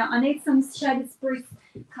apologies. Now, I need some shaded spruce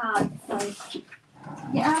cards. So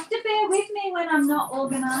you have to bear with me when I'm not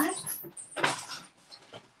organised.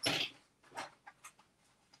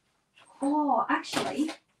 Oh,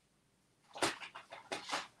 actually,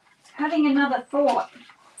 having another thought.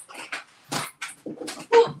 I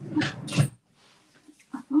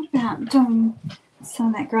thought about doing some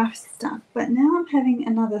of that graph stuff. But now I'm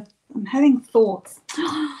having thoughts.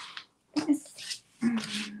 This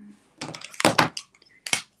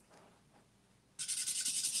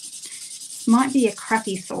might be a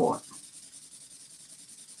crappy thought.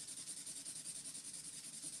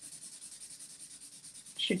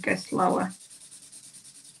 Should go slower.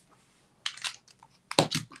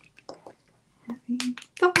 Having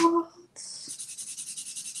thoughts.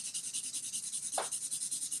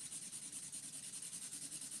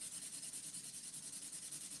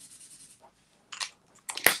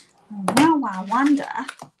 Now I wonder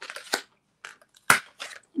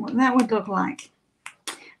what that would look like.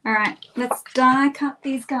 All right, let's die cut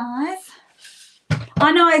these guys.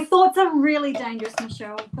 I know thoughts are really dangerous,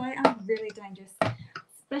 Michelle. They are really dangerous,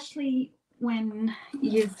 especially when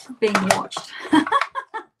you've been watched.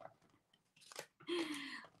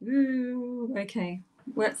 Ooh, okay,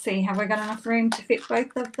 let's see. Have I got enough room to fit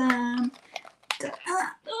both of them?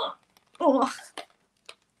 Oh,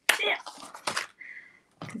 yeah.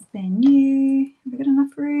 Because they're new. Have we got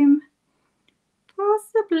enough room?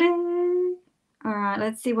 Possibly. All right,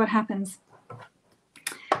 let's see what happens.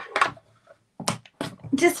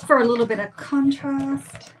 Just for a little bit of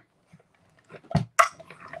contrast.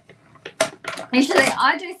 Actually,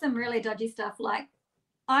 I do some really dodgy stuff. Like,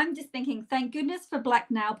 I'm just thinking, thank goodness for black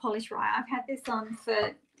nail polish, right? I've had this on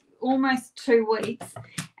for almost 2 weeks,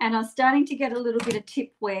 and I was starting to get a little bit of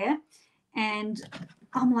tip wear, and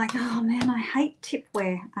I'm like, oh man, I hate tip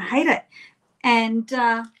wear. I hate it. And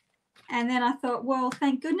then I thought, well,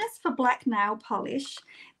 thank goodness for black nail polish,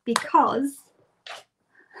 because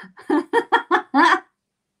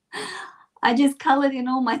I just coloured in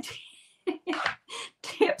all my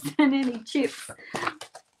tips and any chips.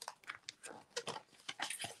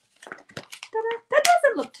 That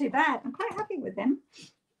doesn't look too bad. I'm quite happy with them.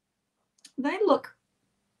 They look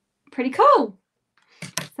pretty cool.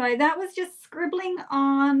 So that was just scribbling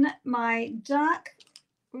on my dark,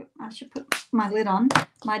 I should put my lid on,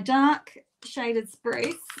 my dark shaded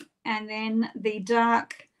spruce, and then the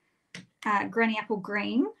dark granny apple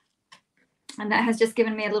green. And that has just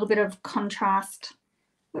given me a little bit of contrast,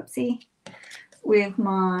 whoopsie, with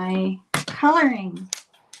my colouring.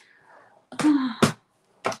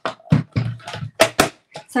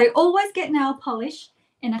 So always get nail polish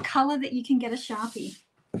in a colour that you can get a Sharpie.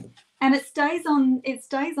 And it stays on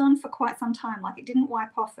for quite some time. Like, it didn't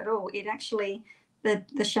wipe off at all. It actually, the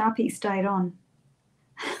Sharpie stayed on.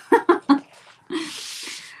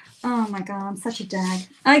 Oh my God, I'm such a dag.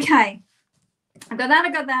 Okay. I've got that,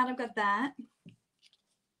 I've got that, I've got that.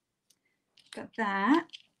 Got that.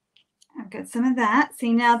 I've got some of that.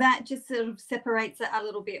 See, now that just sort of separates it a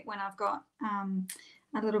little bit when I've got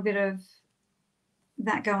a little bit of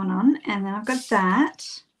that going on. And then I've got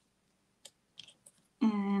that.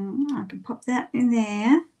 And I can pop that in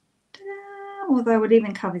there. Ta-da! Although it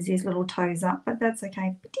even covers his little toes up, but that's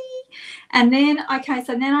okay. And then, okay,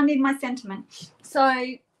 so then I need my sentiment. So,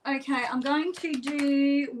 okay, I'm going to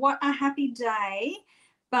do What a Happy Day,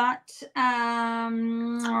 but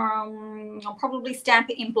I'll probably stamp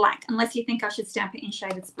it in black, unless you think I should stamp it in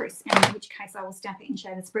shaded spruce, in which case I will stamp it in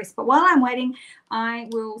shaded spruce. But while I'm waiting, I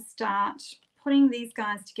will start putting these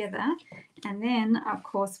guys together, and then of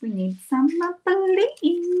course we need some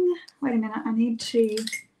bling. Wait a minute, I need to,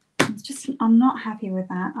 I'm not happy with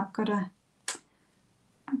that. I've got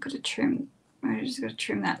to trim. I just got to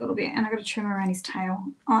trim that a little bit, and I've got to trim around his tail.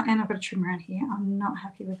 Oh, and I've got to trim around here. I'm not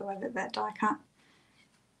happy with the way that die cut.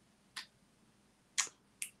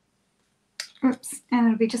 Oops, and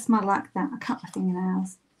it'll be just my luck that I cut my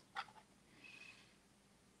fingernails.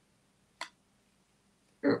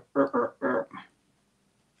 I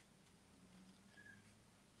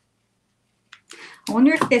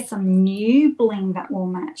wonder if there's some new bling that will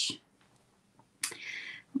match.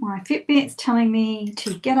 My Fitbit's telling me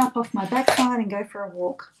to get up off my backside and go for a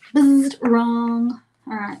walk. Buzzed, wrong.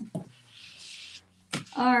 All right.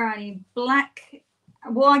 Alrighty, black.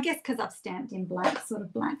 Well, I guess because I've stamped in black, sort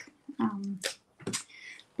of black.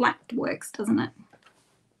 Black works, doesn't it?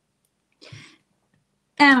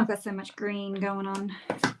 And I've got so much green going on.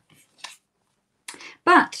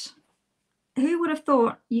 But who would have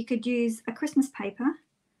thought you could use a Christmas paper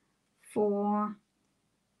for,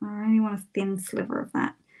 I only want a thin sliver of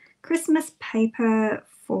that. Christmas paper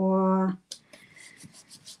for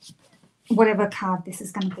whatever card this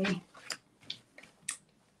is going to be.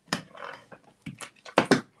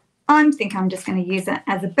 I think I'm just going to use it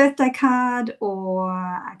as a birthday card or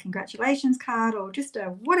a congratulations card or just a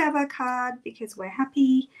whatever card because we're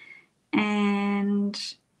happy. And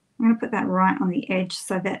I'm going to put that right on the edge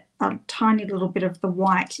so that a tiny little bit of the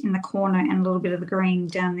white in the corner and a little bit of the green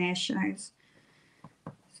down there shows.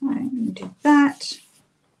 So I'm going to do that.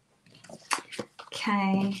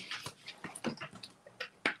 Okay.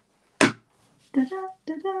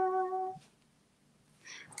 Da-da-da-da.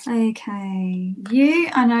 Okay, you,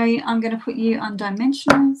 I know I'm going to put you on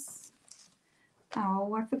dimensionals.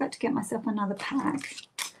 Oh, I forgot to get myself another pack.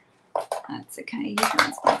 That's okay, you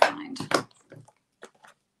guys will find.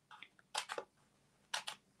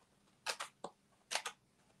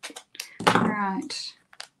 All right.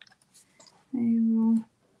 I will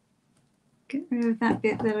get rid of that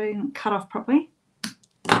bit that I didn't cut off properly.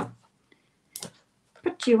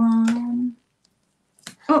 Put you on.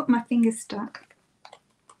 Oh, my finger's stuck.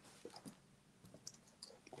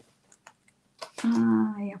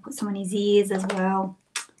 Yeah, put some on his ears as well.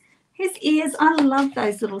 His ears, I love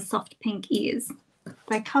those little soft pink ears.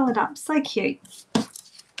 They coloured up, so cute.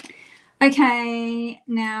 Okay,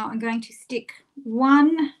 now I'm going to stick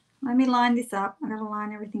one. Let me line this up. I've got to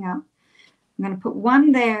line everything up. I'm going to put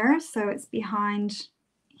one there so it's behind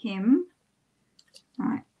him. All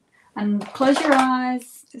right, and close your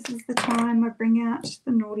eyes. This is the time I bring out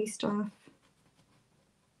the naughty stuff.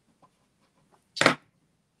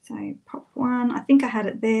 So pop one. I think I had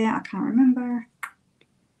it there. I can't remember.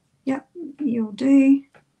 Yep, you'll do.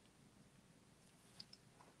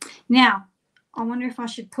 Now, I wonder if I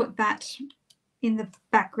should put that in the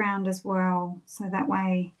background as well. So that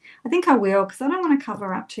way, I think I will, because I don't want to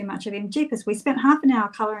cover up too much of him. Jeepers, we spent half an hour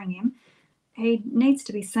colouring him. He needs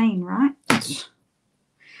to be seen, right?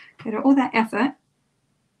 Go to all that effort.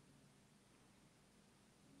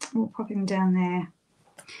 We'll pop him down there.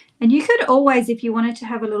 And you could always, if you wanted to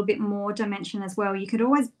have a little bit more dimension as well, you could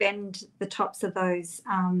always bend the tops of those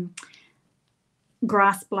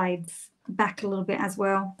grass blades back a little bit as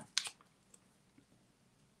well.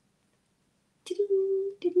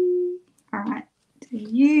 All right,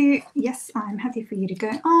 you, yes, I'm happy for you to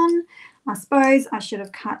go on. I suppose I should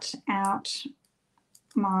have cut out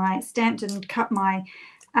my stamped and cut my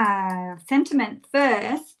sentiment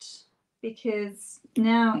first, because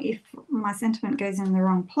now if my sentiment goes in the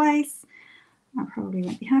wrong place, I probably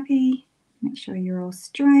won't be happy. Make sure you're all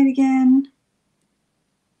straight again.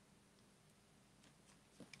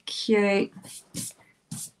 Cute.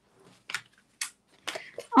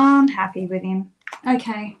 I'm happy with him.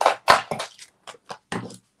 Okay.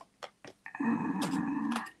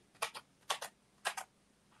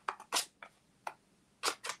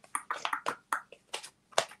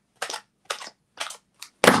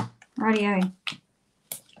 Rightio.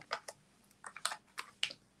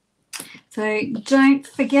 So don't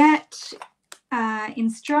forget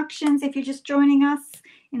instructions if you're just joining us.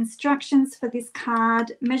 Instructions for this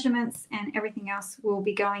card, measurements and everything else will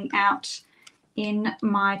be going out in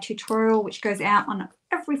my tutorial, which goes out on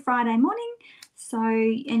every Friday morning. So,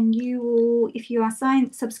 and you will, if you are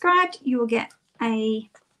subscribed, you will get a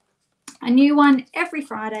new one every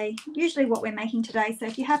Friday, usually what we're making today. So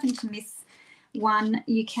if you happen to miss one,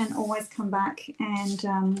 you can always come back and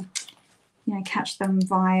you know, catch them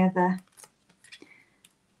via the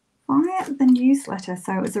newsletter.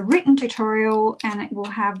 So it was a written tutorial and it will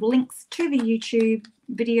have links to the YouTube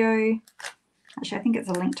video. Actually, I think it's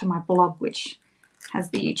a link to my blog, which has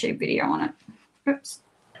the YouTube video on it. Oops.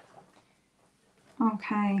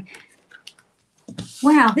 Okay.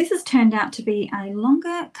 Wow, this has turned out to be a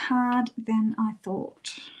longer card than I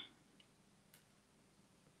thought.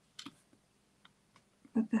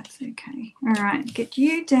 But that's okay. All right, get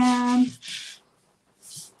you down.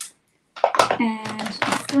 And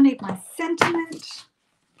I still need my sentiment.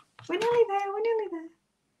 We're nearly there, we're nearly there.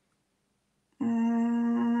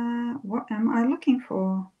 What am I looking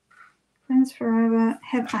for? Friends forever,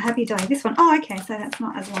 have a happy day. This one. Oh, okay, so that's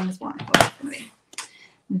not as long as what I thought it was going to be.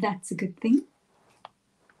 That's a good thing.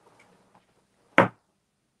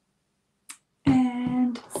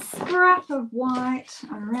 And scrap of white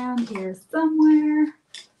around here somewhere.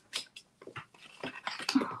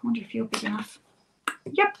 Oh, I wonder if you're big enough.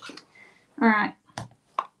 Yep. All right.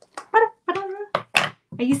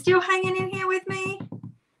 Are you still hanging in here with me?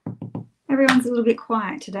 Everyone's a little bit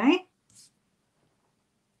quiet today.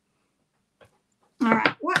 All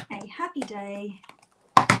right, what a happy day.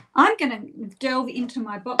 I'm going to delve into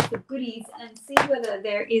my box of goodies and see whether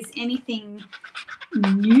there is anything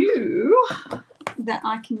new that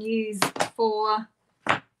I can use for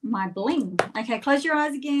my bling. Okay, close your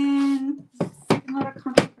eyes again. Not a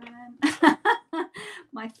contraband.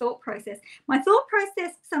 My thought process. My thought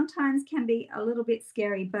process sometimes can be a little bit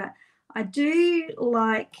scary, but I do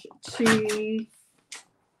like to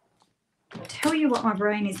tell you what my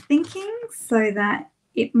brain is thinking so that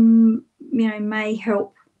it, you know, may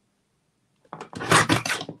help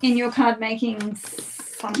in your card making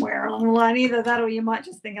somewhere along the line. Either that or you might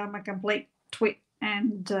just think I'm a complete twit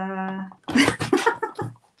and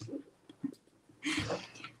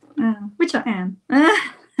which I am.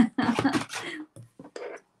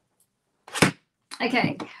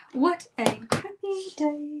 Okay, what a happy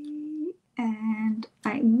day. And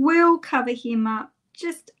I will cover him up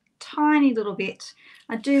just a tiny little bit.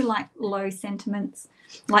 I do like low sentiments,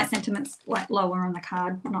 light sentiments, like lower on the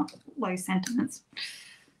card, not low sentiments.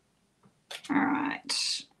 All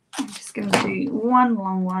right, I'm just going to do one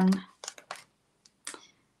long one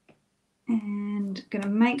and going to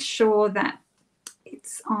make sure that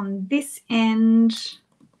it's on this end.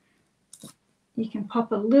 You can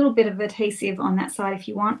pop a little bit of adhesive on that side if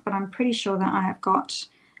you want, but I'm pretty sure that I have got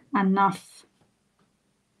enough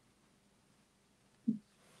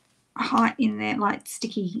height in there, like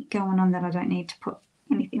sticky going on, that I don't need to put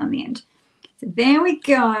anything on the end. So there we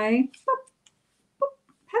go. Boop, boop.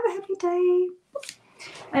 Have a happy day.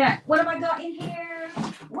 All right, what have I got in here?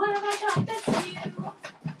 What have I got that's new?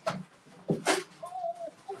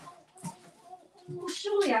 Oh,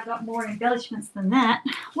 surely I've got more embellishments than that.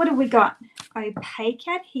 What have we got? Opaque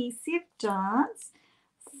adhesive darts,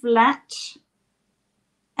 flat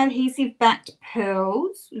adhesive backed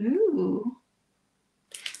pearls. Ooh.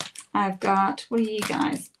 I've got, what are you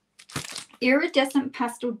guys? Iridescent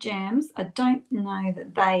pastel gems. I don't know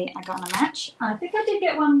that they are going to match. I think I did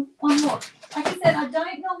get one more. Like I said, I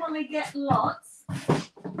don't normally get lots.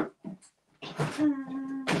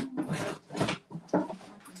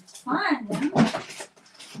 Fine then.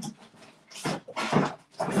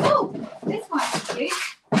 Oh, this might be cute.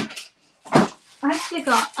 I actually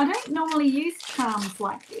got, I don't normally use charms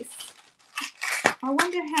like this. I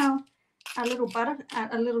wonder how a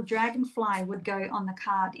little dragonfly would go on the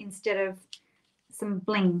card instead of some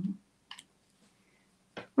bling.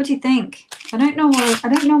 What do you think? I don't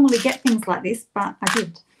normally get things like this, but I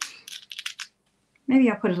did. Maybe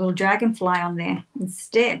I'll put a little dragonfly on there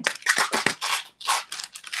instead.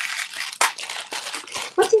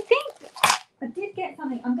 What do you think? I did get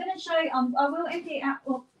something. I'm going to show you. I will empty it out.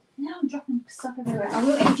 Well, now I'm dropping stuff everywhere. I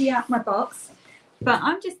will empty out my box, but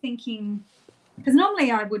I'm just thinking, because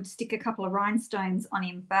normally I would stick a couple of rhinestones on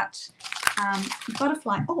him, but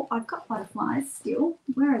butterfly. Oh, I've got butterflies still.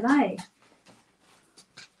 Where are they?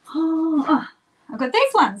 Oh, I've got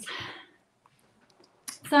these ones.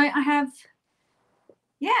 So I have,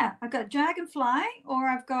 yeah, I've got dragonfly, or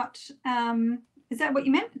I've got, is that what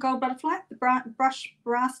you meant? Gold butterfly, the brass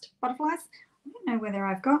butterflies? I don't know whether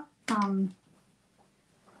I've got, oh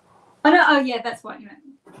no, oh yeah, that's what you meant.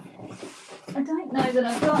 I don't know that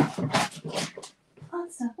I've got other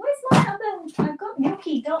stuff. Where's my other? I've got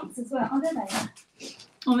milky dots as well. Oh, there they are.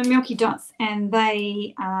 Oh, the milky dots, and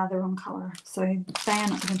they are the wrong colour, so they are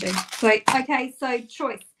not going to do. So, okay, so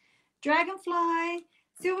choice: dragonfly,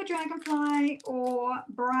 silver dragonfly, or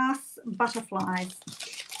brass butterflies.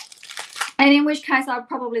 And in which case, I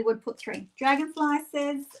probably would put 3. Dragonfly,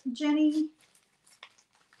 says Jenny.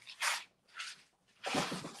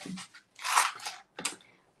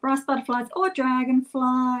 Brass butterflies or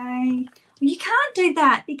dragonfly. You can't do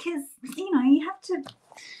that because, you know, you have to.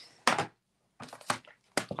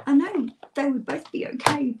 I know they would both be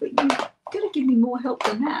okay, but you've got to give me more help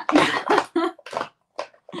than that.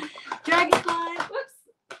 Dragonfly.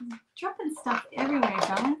 Whoops. Dropping stuff everywhere,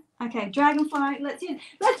 guys. Okay, dragonfly. Let's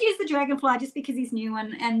use the dragonfly just because he's new,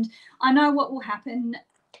 and I know what will happen.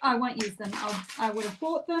 I won't use them. I would have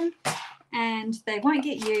bought them, and they won't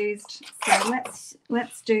get used. So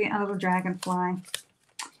let's do a little dragonfly.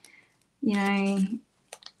 You know.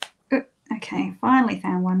 Okay, finally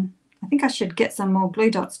found one. I think I should get some more glue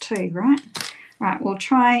dots too, right? Right, we'll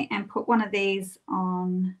try and put one of these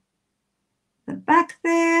on the back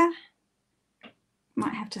there.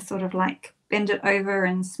 Might have to sort of like bend it over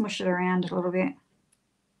and smush it around a little bit.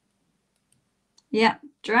 Yep,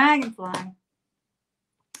 dragonfly.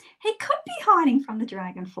 He could be hiding from the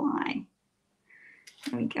dragonfly.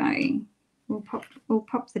 There we go. We'll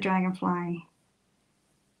pop the dragonfly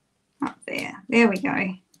up there. There we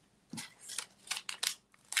go.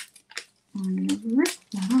 And rip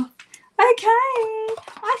that off. Okay,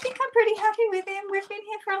 I think I'm pretty happy with him. We've been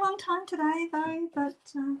here for a long time today, though, but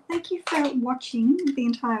thank you for watching the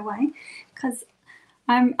entire way, because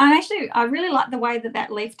I really like the way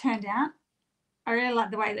that leaf turned out. I really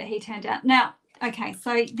like the way that he turned out. Now, okay,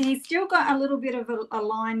 so he's still got a little bit of a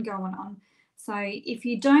line going on. So if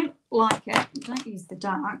you don't like it, don't use the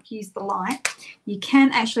dark, use the light. You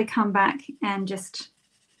can actually come back and just,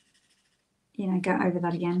 you know, go over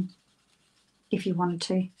that again if you wanted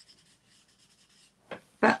to.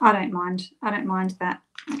 But I don't mind. I don't mind that,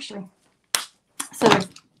 actually. Sort of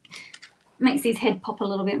makes his head pop a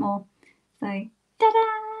little bit more. So, ta-da!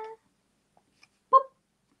 Pop!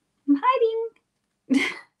 I'm hiding.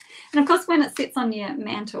 And of course, when it sits on your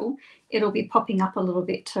mantle, it'll be popping up a little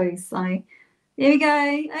bit too. So there we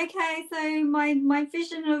go. Okay, so my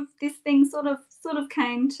vision of this thing sort of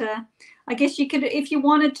came to, I guess you could, if you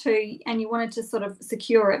wanted to, and you wanted to sort of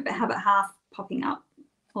secure it, but have it half popping up.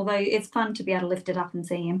 Although it's fun to be able to lift it up and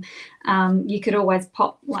see him. You could always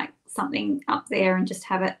pop like something up there and just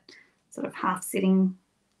have it sort of half sitting.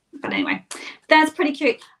 But anyway, that's pretty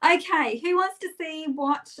cute. Okay, who wants to see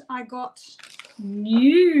what I got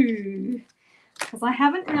new? Because I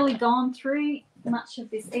haven't really gone through much of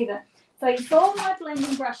this either. So you saw my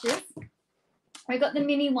blending brushes. I got the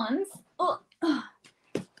mini ones. But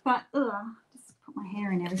just put my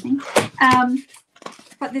hair in everything.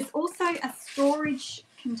 But there's also a storage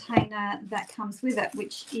container that comes with it,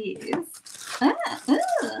 which is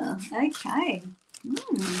okay.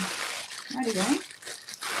 Righty-o.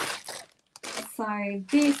 So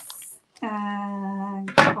this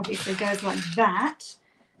obviously goes like that,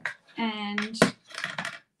 and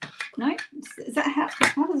no, is that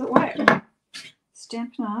how does it work?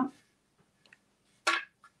 Stampin' Up.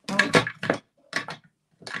 Oh.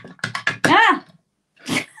 Ah!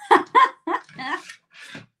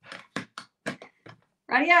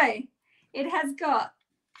 Rightio. It has got,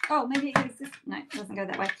 oh, maybe it goes this, no, it doesn't go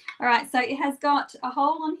that way. All right, so it has got a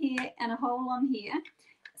hole on here and a hole on here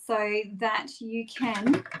so that you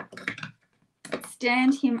can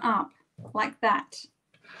stand him up like that.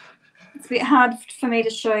 It's a bit hard for me to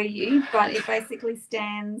show you, but it basically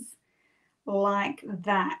stands like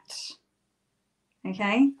that.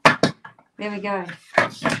 Okay, there we go.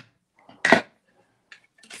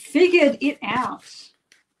 Figured it out.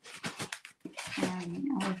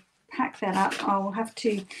 I'll pack that up. I'll have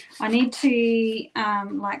to, I need to,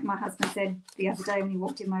 like my husband said the other day when he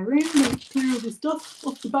walked in my room, clear all the stuff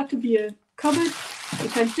off the back of your cupboard,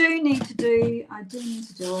 which I do need to do. I do need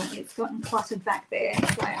to do it. It's gotten cluttered back there.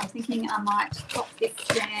 So I'm thinking I might pop this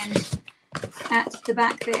stand at the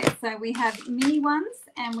back there. So we have mini ones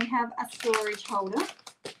and we have a storage holder.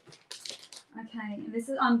 Okay, this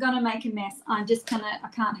is, I'm going to make a mess. I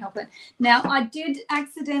can't help it. Now, I did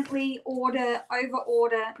accidentally over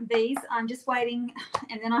order these. I'm just waiting,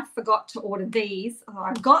 and then I forgot to order these. Oh,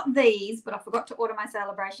 I got these, but I forgot to order my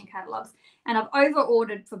celebration catalogs, and I've over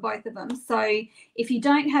ordered for both of them. So if you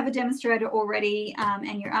don't have a demonstrator already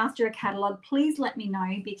and you're after a catalog, please let me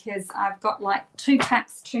know, because I've got like 2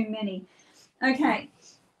 packs too many. Okay,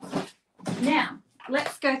 now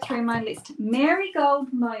let's go through my list.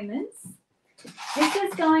 Marigold Moments. This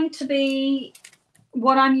is going to be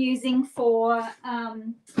what I'm using for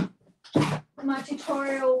my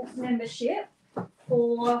tutorial membership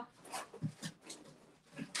for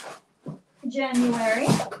January.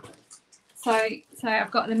 So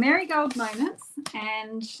I've got the Marigold Moments,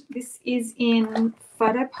 and this is in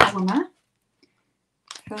photopolymer.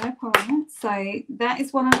 So that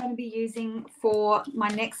is what I'm going to be using for my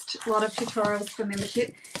next lot of tutorials for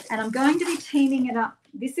membership, and I'm going to be teaming it up.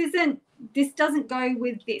 This doesn't go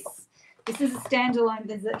with this. This is a standalone.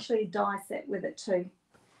 There's actually a die set with it too.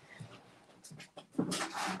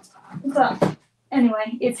 So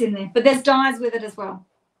anyway, it's in there, but there's dies with it as well.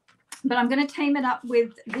 But I'm going to team it up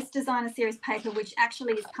with this designer series paper, which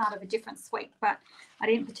actually is part of a different suite, but I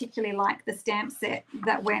didn't particularly like the stamp set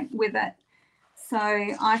that went with it. So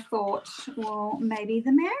I thought, well, maybe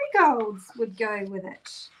the marigolds would go with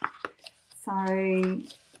it. So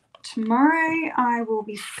tomorrow I will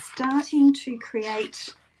be starting to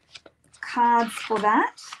create cards for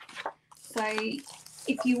that. So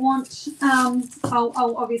if you want,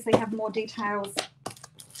 I'll obviously have more details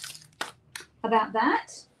about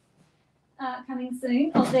that coming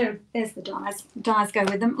soon. Oh, there's the dies. Dies go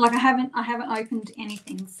with them. Like I haven't opened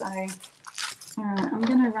anything, so all right, I'm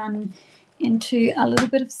going to run into a little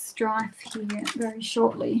bit of strife here very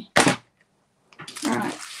shortly. All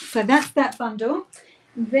right, so that's that bundle.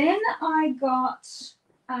 Then I got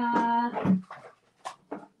the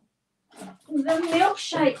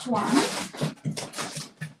milk-shaped one.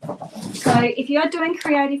 So if you're doing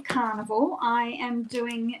Creative Carnival, I am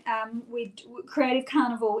doing, Creative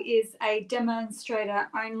Carnival is a demonstrator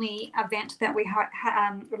only event that we have,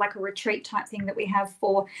 like a retreat type thing that we have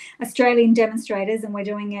for Australian demonstrators, and we're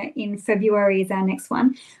doing it in February is our next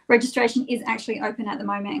one. Registration is actually open at the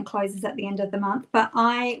moment and closes at the end of the month, but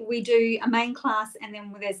we do a main class and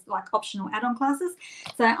then there's like optional add-on classes.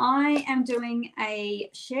 So I am doing a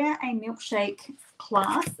Share a Milkshake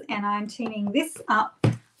class, and I'm teaming this up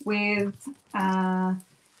with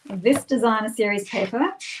this designer series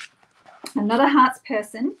paper. I'm not a hearts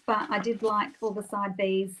person, but I did like all the side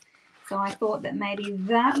B's, So I thought that maybe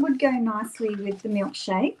that would go nicely with the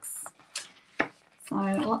milkshakes. So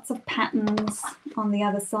lots of patterns on the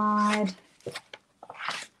other side.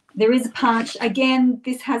 There is a punch. Again,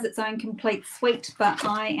 this has its own complete suite, but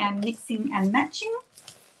I am mixing and matching.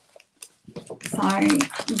 So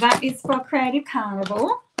that is for Creative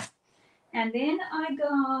Carnival. And then I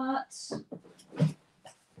got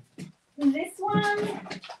this one.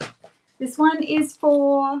 This one is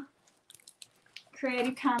for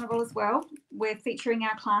Creative Carnival as well. We're featuring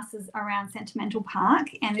our classes around Sentimental Park,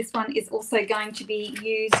 and this one is also going to be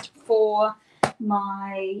used for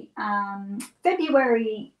my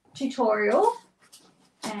February tutorial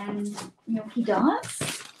and Milky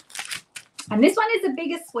Darts. And this one is a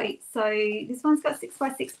bigger suite, so this one's got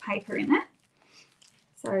 6x6 paper in it.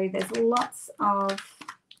 So there's lots of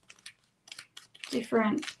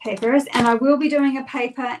different papers, and I will be doing a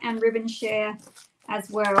paper and ribbon share as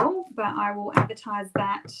well, but I will advertise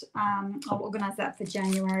that. I'll organise that for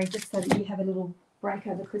January just so that you have a little break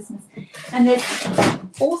over Christmas. And there's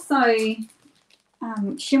also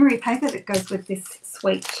shimmery paper that goes with this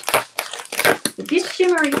suite. But this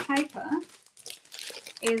shimmery paper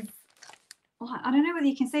is, well, I don't know whether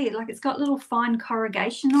you can see it, like it's got little fine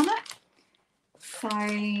corrugation on it. So,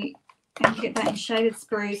 and you get that in shaded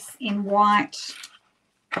spruce, in white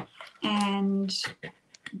and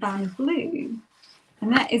bun blue.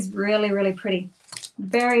 And that is really, really pretty.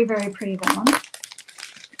 Very, very pretty, that one.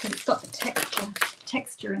 Because it's got the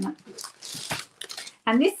texture in it.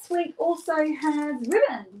 And this suite also has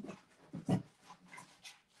ribbon.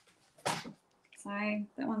 So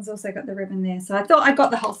that one's also got the ribbon there. So I thought I got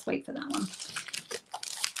the whole suite for that one,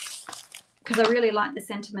 because I really like the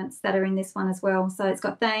sentiments that are in this one as well. So it's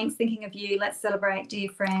got thanks, thinking of you, let's celebrate, dear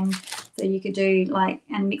friend. So you could do like,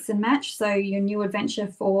 and mix and match. So your new adventure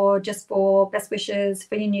for, just for best wishes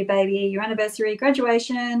for your new baby, your anniversary,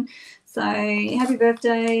 graduation. So happy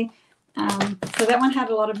birthday. So that one had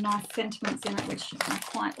a lot of nice sentiments in it, which I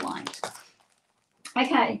quite liked.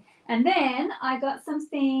 Okay, and then I got some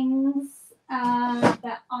things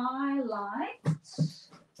that I liked.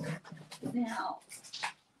 Now,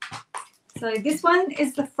 so this one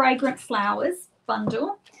is the Fragrant Flowers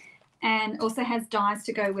bundle, and also has dies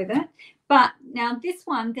to go with it. But now this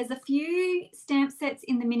one, there's a few stamp sets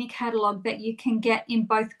in the mini catalogue that you can get in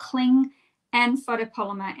both cling and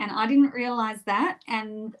photopolymer, and I didn't realise that,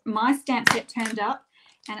 and my stamp set turned up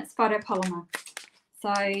and it's photopolymer.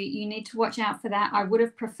 So you need to watch out for that. I would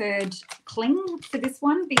have preferred cling for this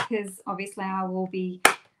one because obviously I will be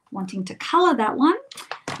wanting to colour that one.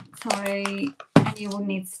 So, and you will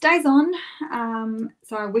need stays on.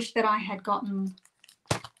 So I wish that I had gotten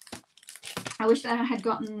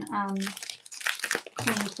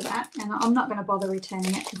cling for that, and I'm not going to bother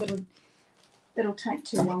returning it because it'll take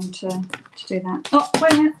too long to do that. Oh,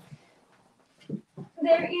 wait a minute.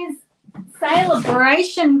 There is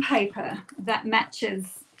celebration paper that matches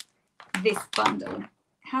this bundle.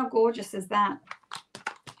 How gorgeous is that?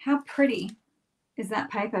 How pretty is that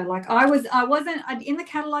paper? Like I wasn't in the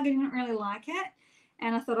catalogue, I didn't really like it,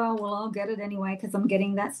 and I thought, oh well, I'll get it anyway because I'm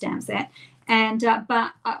getting that stamp set. And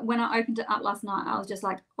but when I opened it up last night, I was just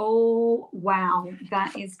like, oh wow,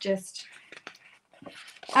 that is just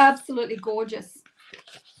absolutely gorgeous.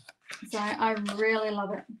 So I really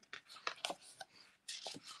love it.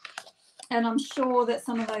 And I'm sure that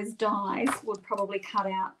some of those dies would probably cut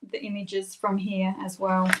out the images from here as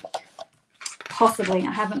well. Possibly.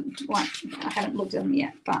 I haven't looked at them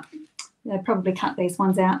yet, but they probably cut these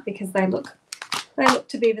ones out because they look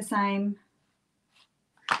to be the same.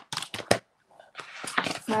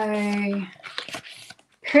 So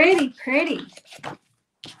pretty, pretty.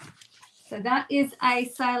 So that is a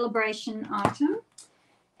celebration item.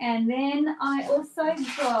 And then I also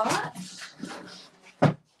got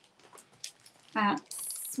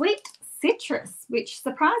Sweet Citrus, which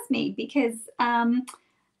surprised me because I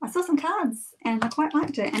saw some cards and I quite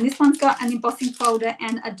liked it. And this one's got an embossing folder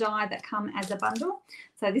and a die that come as a bundle.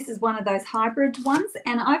 So this is one of those hybrid ones,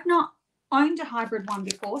 and I've not owned a hybrid one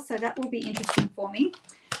before, so that will be interesting for me.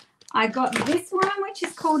 I got this one, which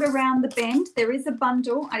is called Around the Bend. There is a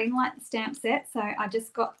bundle. I didn't like the stamp set, so I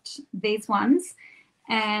just got these ones.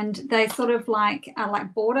 And they sort of like are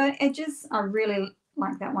like border edges. I really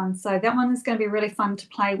like that one. So that one is going to be really fun to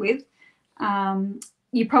play with.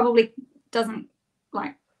 You probably doesn't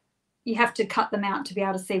like, you have to cut them out to be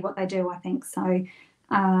able to see what they do, I think. So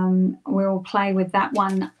we'll play with that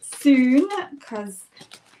one soon because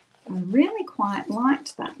I really quite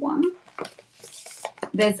liked that one.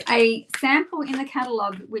 There's a sample in the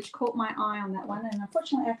catalogue which caught my eye on that one, and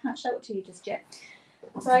unfortunately I can't show it to you just yet.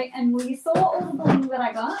 So, and we saw all the bling that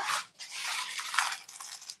I got.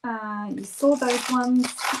 You saw those ones.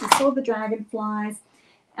 You saw the dragonflies.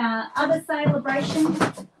 Other celebration.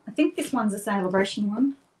 I think this one's a celebration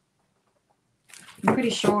one. I'm pretty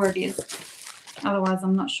sure it is. Otherwise,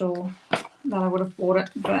 I'm not sure that I would have bought it.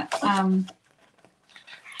 But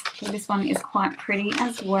this one is quite pretty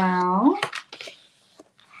as well.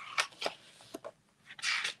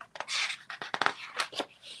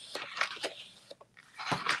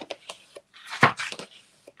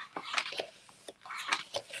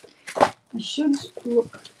 I should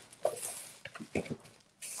look.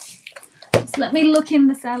 Just let me look in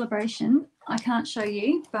the celebration. I can't show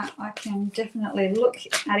you, but I can definitely look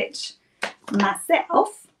at it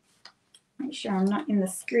myself. Make sure I'm not in the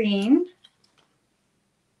screen.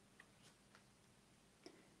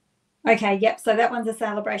 Okay, yep, so that one's a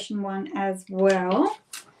celebration one as well.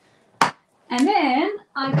 And then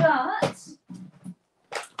I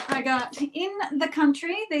got in the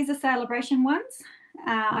country, these are celebration ones.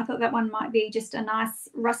 I thought that one might be just a nice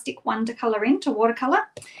rustic one to colour in, to watercolour.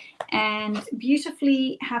 And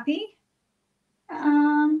beautifully happy.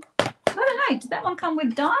 I don't know, did that one come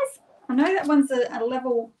with dies? I know that one's a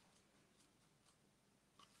level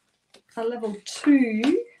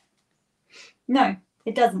 2. No,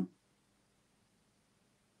 it doesn't.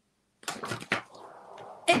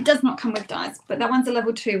 It does not come with dies, but that one's a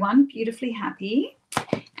level 2 one, beautifully happy.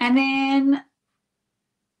 And then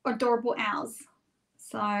adorable owls.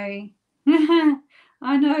 So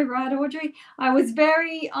I know, right, Audrey? I went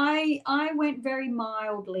very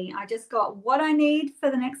mildly. I just got what I need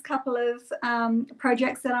for the next couple of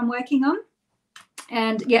projects that I'm working on.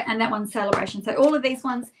 And yeah, and that one's celebration. So all of these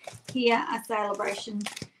ones here are celebration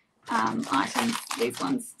items, these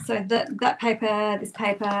ones. So that paper, this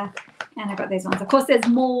paper, and I got these ones. Of course, there's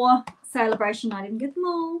more celebration. I didn't get them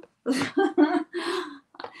all.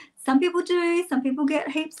 Some people do. Some people get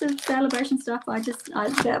heaps of celebration stuff.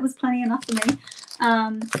 That was plenty enough for me.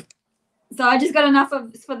 So I just got enough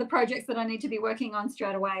for the projects that I need to be working on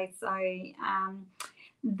straight away. So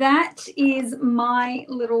that is my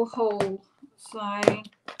little haul. So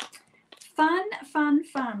fun.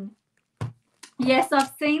 Yes,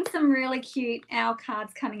 I've seen some really cute owl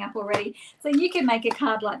cards coming up already. So you can make a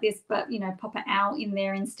card like this, but, you know, pop an owl in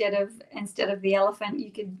there instead of the elephant.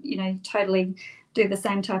 You could, you know, totally do the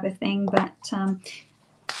same type of thing. But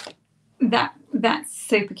that's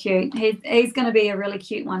super cute. He's going to be a really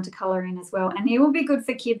cute one to colour in as well. And he will be good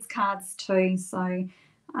for kids' cards too. So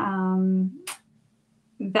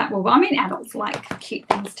that will, I mean, adults like cute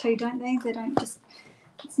things too, don't they? They don't just,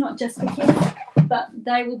 it's not just for kids, but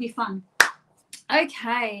they will be fun.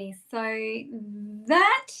 Okay, so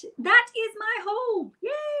that is my haul.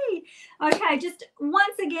 Yay! Okay, just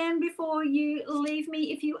once again before you leave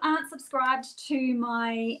me, if you aren't subscribed to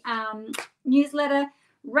my newsletter,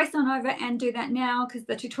 race on over and do that now, because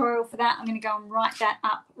the tutorial for that, I'm going to go and write that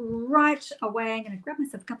up right away. I'm going to grab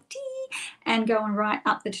myself a cup of tea and go and write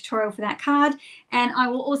up the tutorial for that card. And I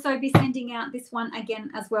will also be sending out this one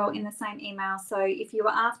again as well in the same email. So if you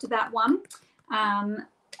are after that one,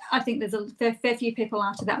 I think there's a fair few people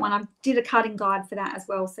after that one. I did a carding guide for that as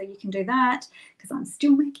well, so you can do that because I'm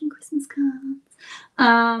still making Christmas cards.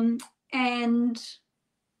 And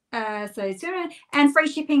free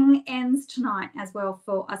shipping ends tonight as well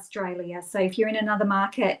for Australia. So if you're in another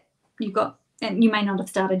market, you've got, and you may not have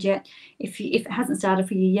started yet. If it hasn't started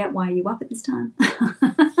for you yet, why are you up at this time?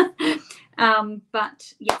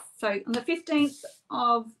 But yes, so on the 15th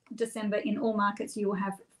of December in all markets, you will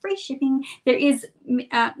have free shipping. There is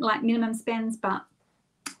like minimum spends, but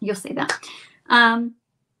you'll see that.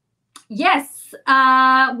 Yes.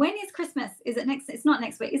 When is Christmas? Is it next? It's not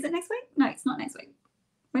next week. Is it next week? No, it's not next week.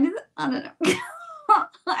 When is it? I don't know.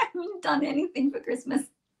 I haven't done anything for Christmas.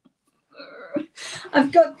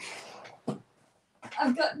 I've got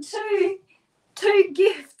two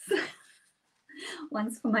gifts.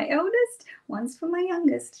 One's for my eldest, one's for my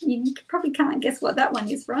youngest. You probably can't guess what that one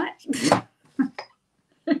is, right?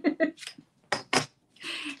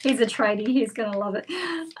 He's a tradie. He's gonna love it.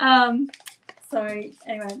 So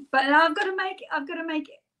anyway, but I was gonna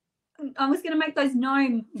make those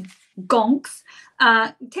gnome gonks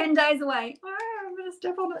 10 days away. Oh, I'm gonna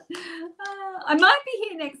step on it. I might be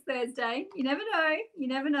here next Thursday. You never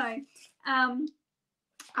know.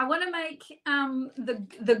 I want to make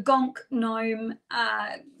the gonk gnome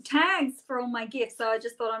tags for all my gifts. So I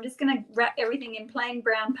just thought I'm just going to wrap everything in plain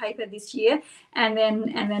brown paper this year, and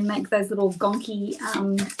then make those little gonky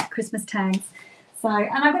Christmas tags. So,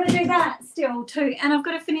 and I've got to do that still too. And I've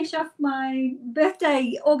got to finish off my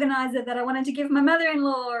birthday organizer that I wanted to give my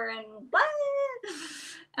mother-in-law, and blah.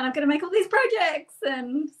 And I've got to make all these projects,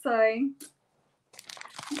 and so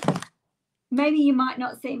maybe you might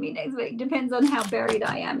not see me next week. Depends on how buried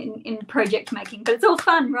I am in project making. But it's all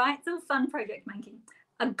fun, right? It's all fun project making.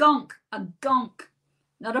 A gonk,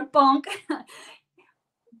 not a bonk.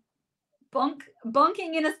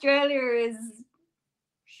 Bonking in Australia is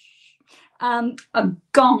a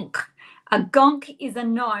gonk. A gonk is a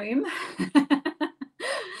gnome.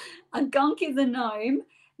 A gonk is a gnome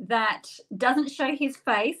that doesn't show his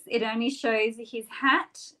face. It only shows his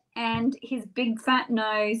hat and his big fat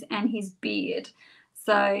nose and his beard.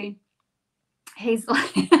 So he's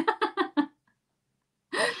like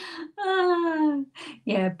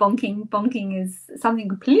yeah, bonking is something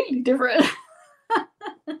completely different.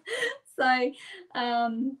 So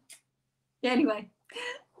anyway,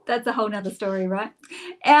 that's a whole nother story, right?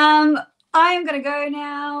 I am going to go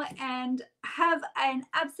now and have an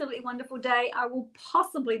absolutely wonderful day. I will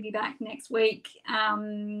possibly be back next week.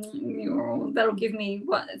 That'll give me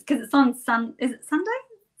what? Because it's on is it Sunday?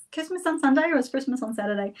 Christmas on Sunday, or is Christmas on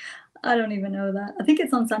Saturday? I don't even know that. I think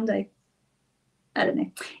it's on Sunday. I don't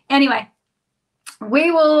know. Anyway,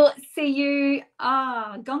 we will see you.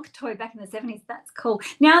 Gonk toy back in the 70s. That's cool.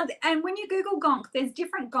 Now, and when you Google gonk, there's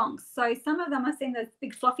different gonks. So some of them I've seen those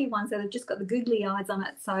big fluffy ones that have just got the googly eyes on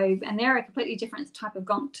it. So, and they're a completely different type of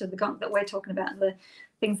gonk to the gonk that we're talking about, the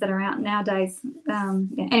things that are out nowadays. Yeah.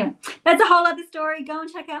 Anyway, that's a whole other story. Go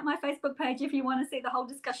and check out my Facebook page if you want to see the whole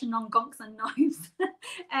discussion on gonks and gnomes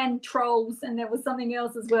and trolls. And there was something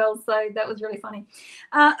else as well. So that was really funny.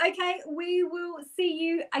 Okay, we will see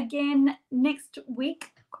you again next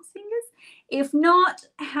week. Cross fingers. If not,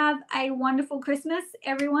 have a wonderful Christmas,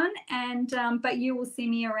 everyone. And but you will see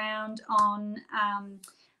me around on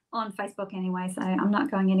Facebook anyway. So I'm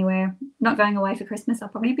not going anywhere. Not going away for Christmas. I'll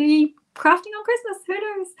probably be crafting on Christmas. Who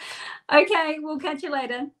knows? Okay, we'll catch you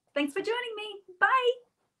later. Thanks for joining me. Bye.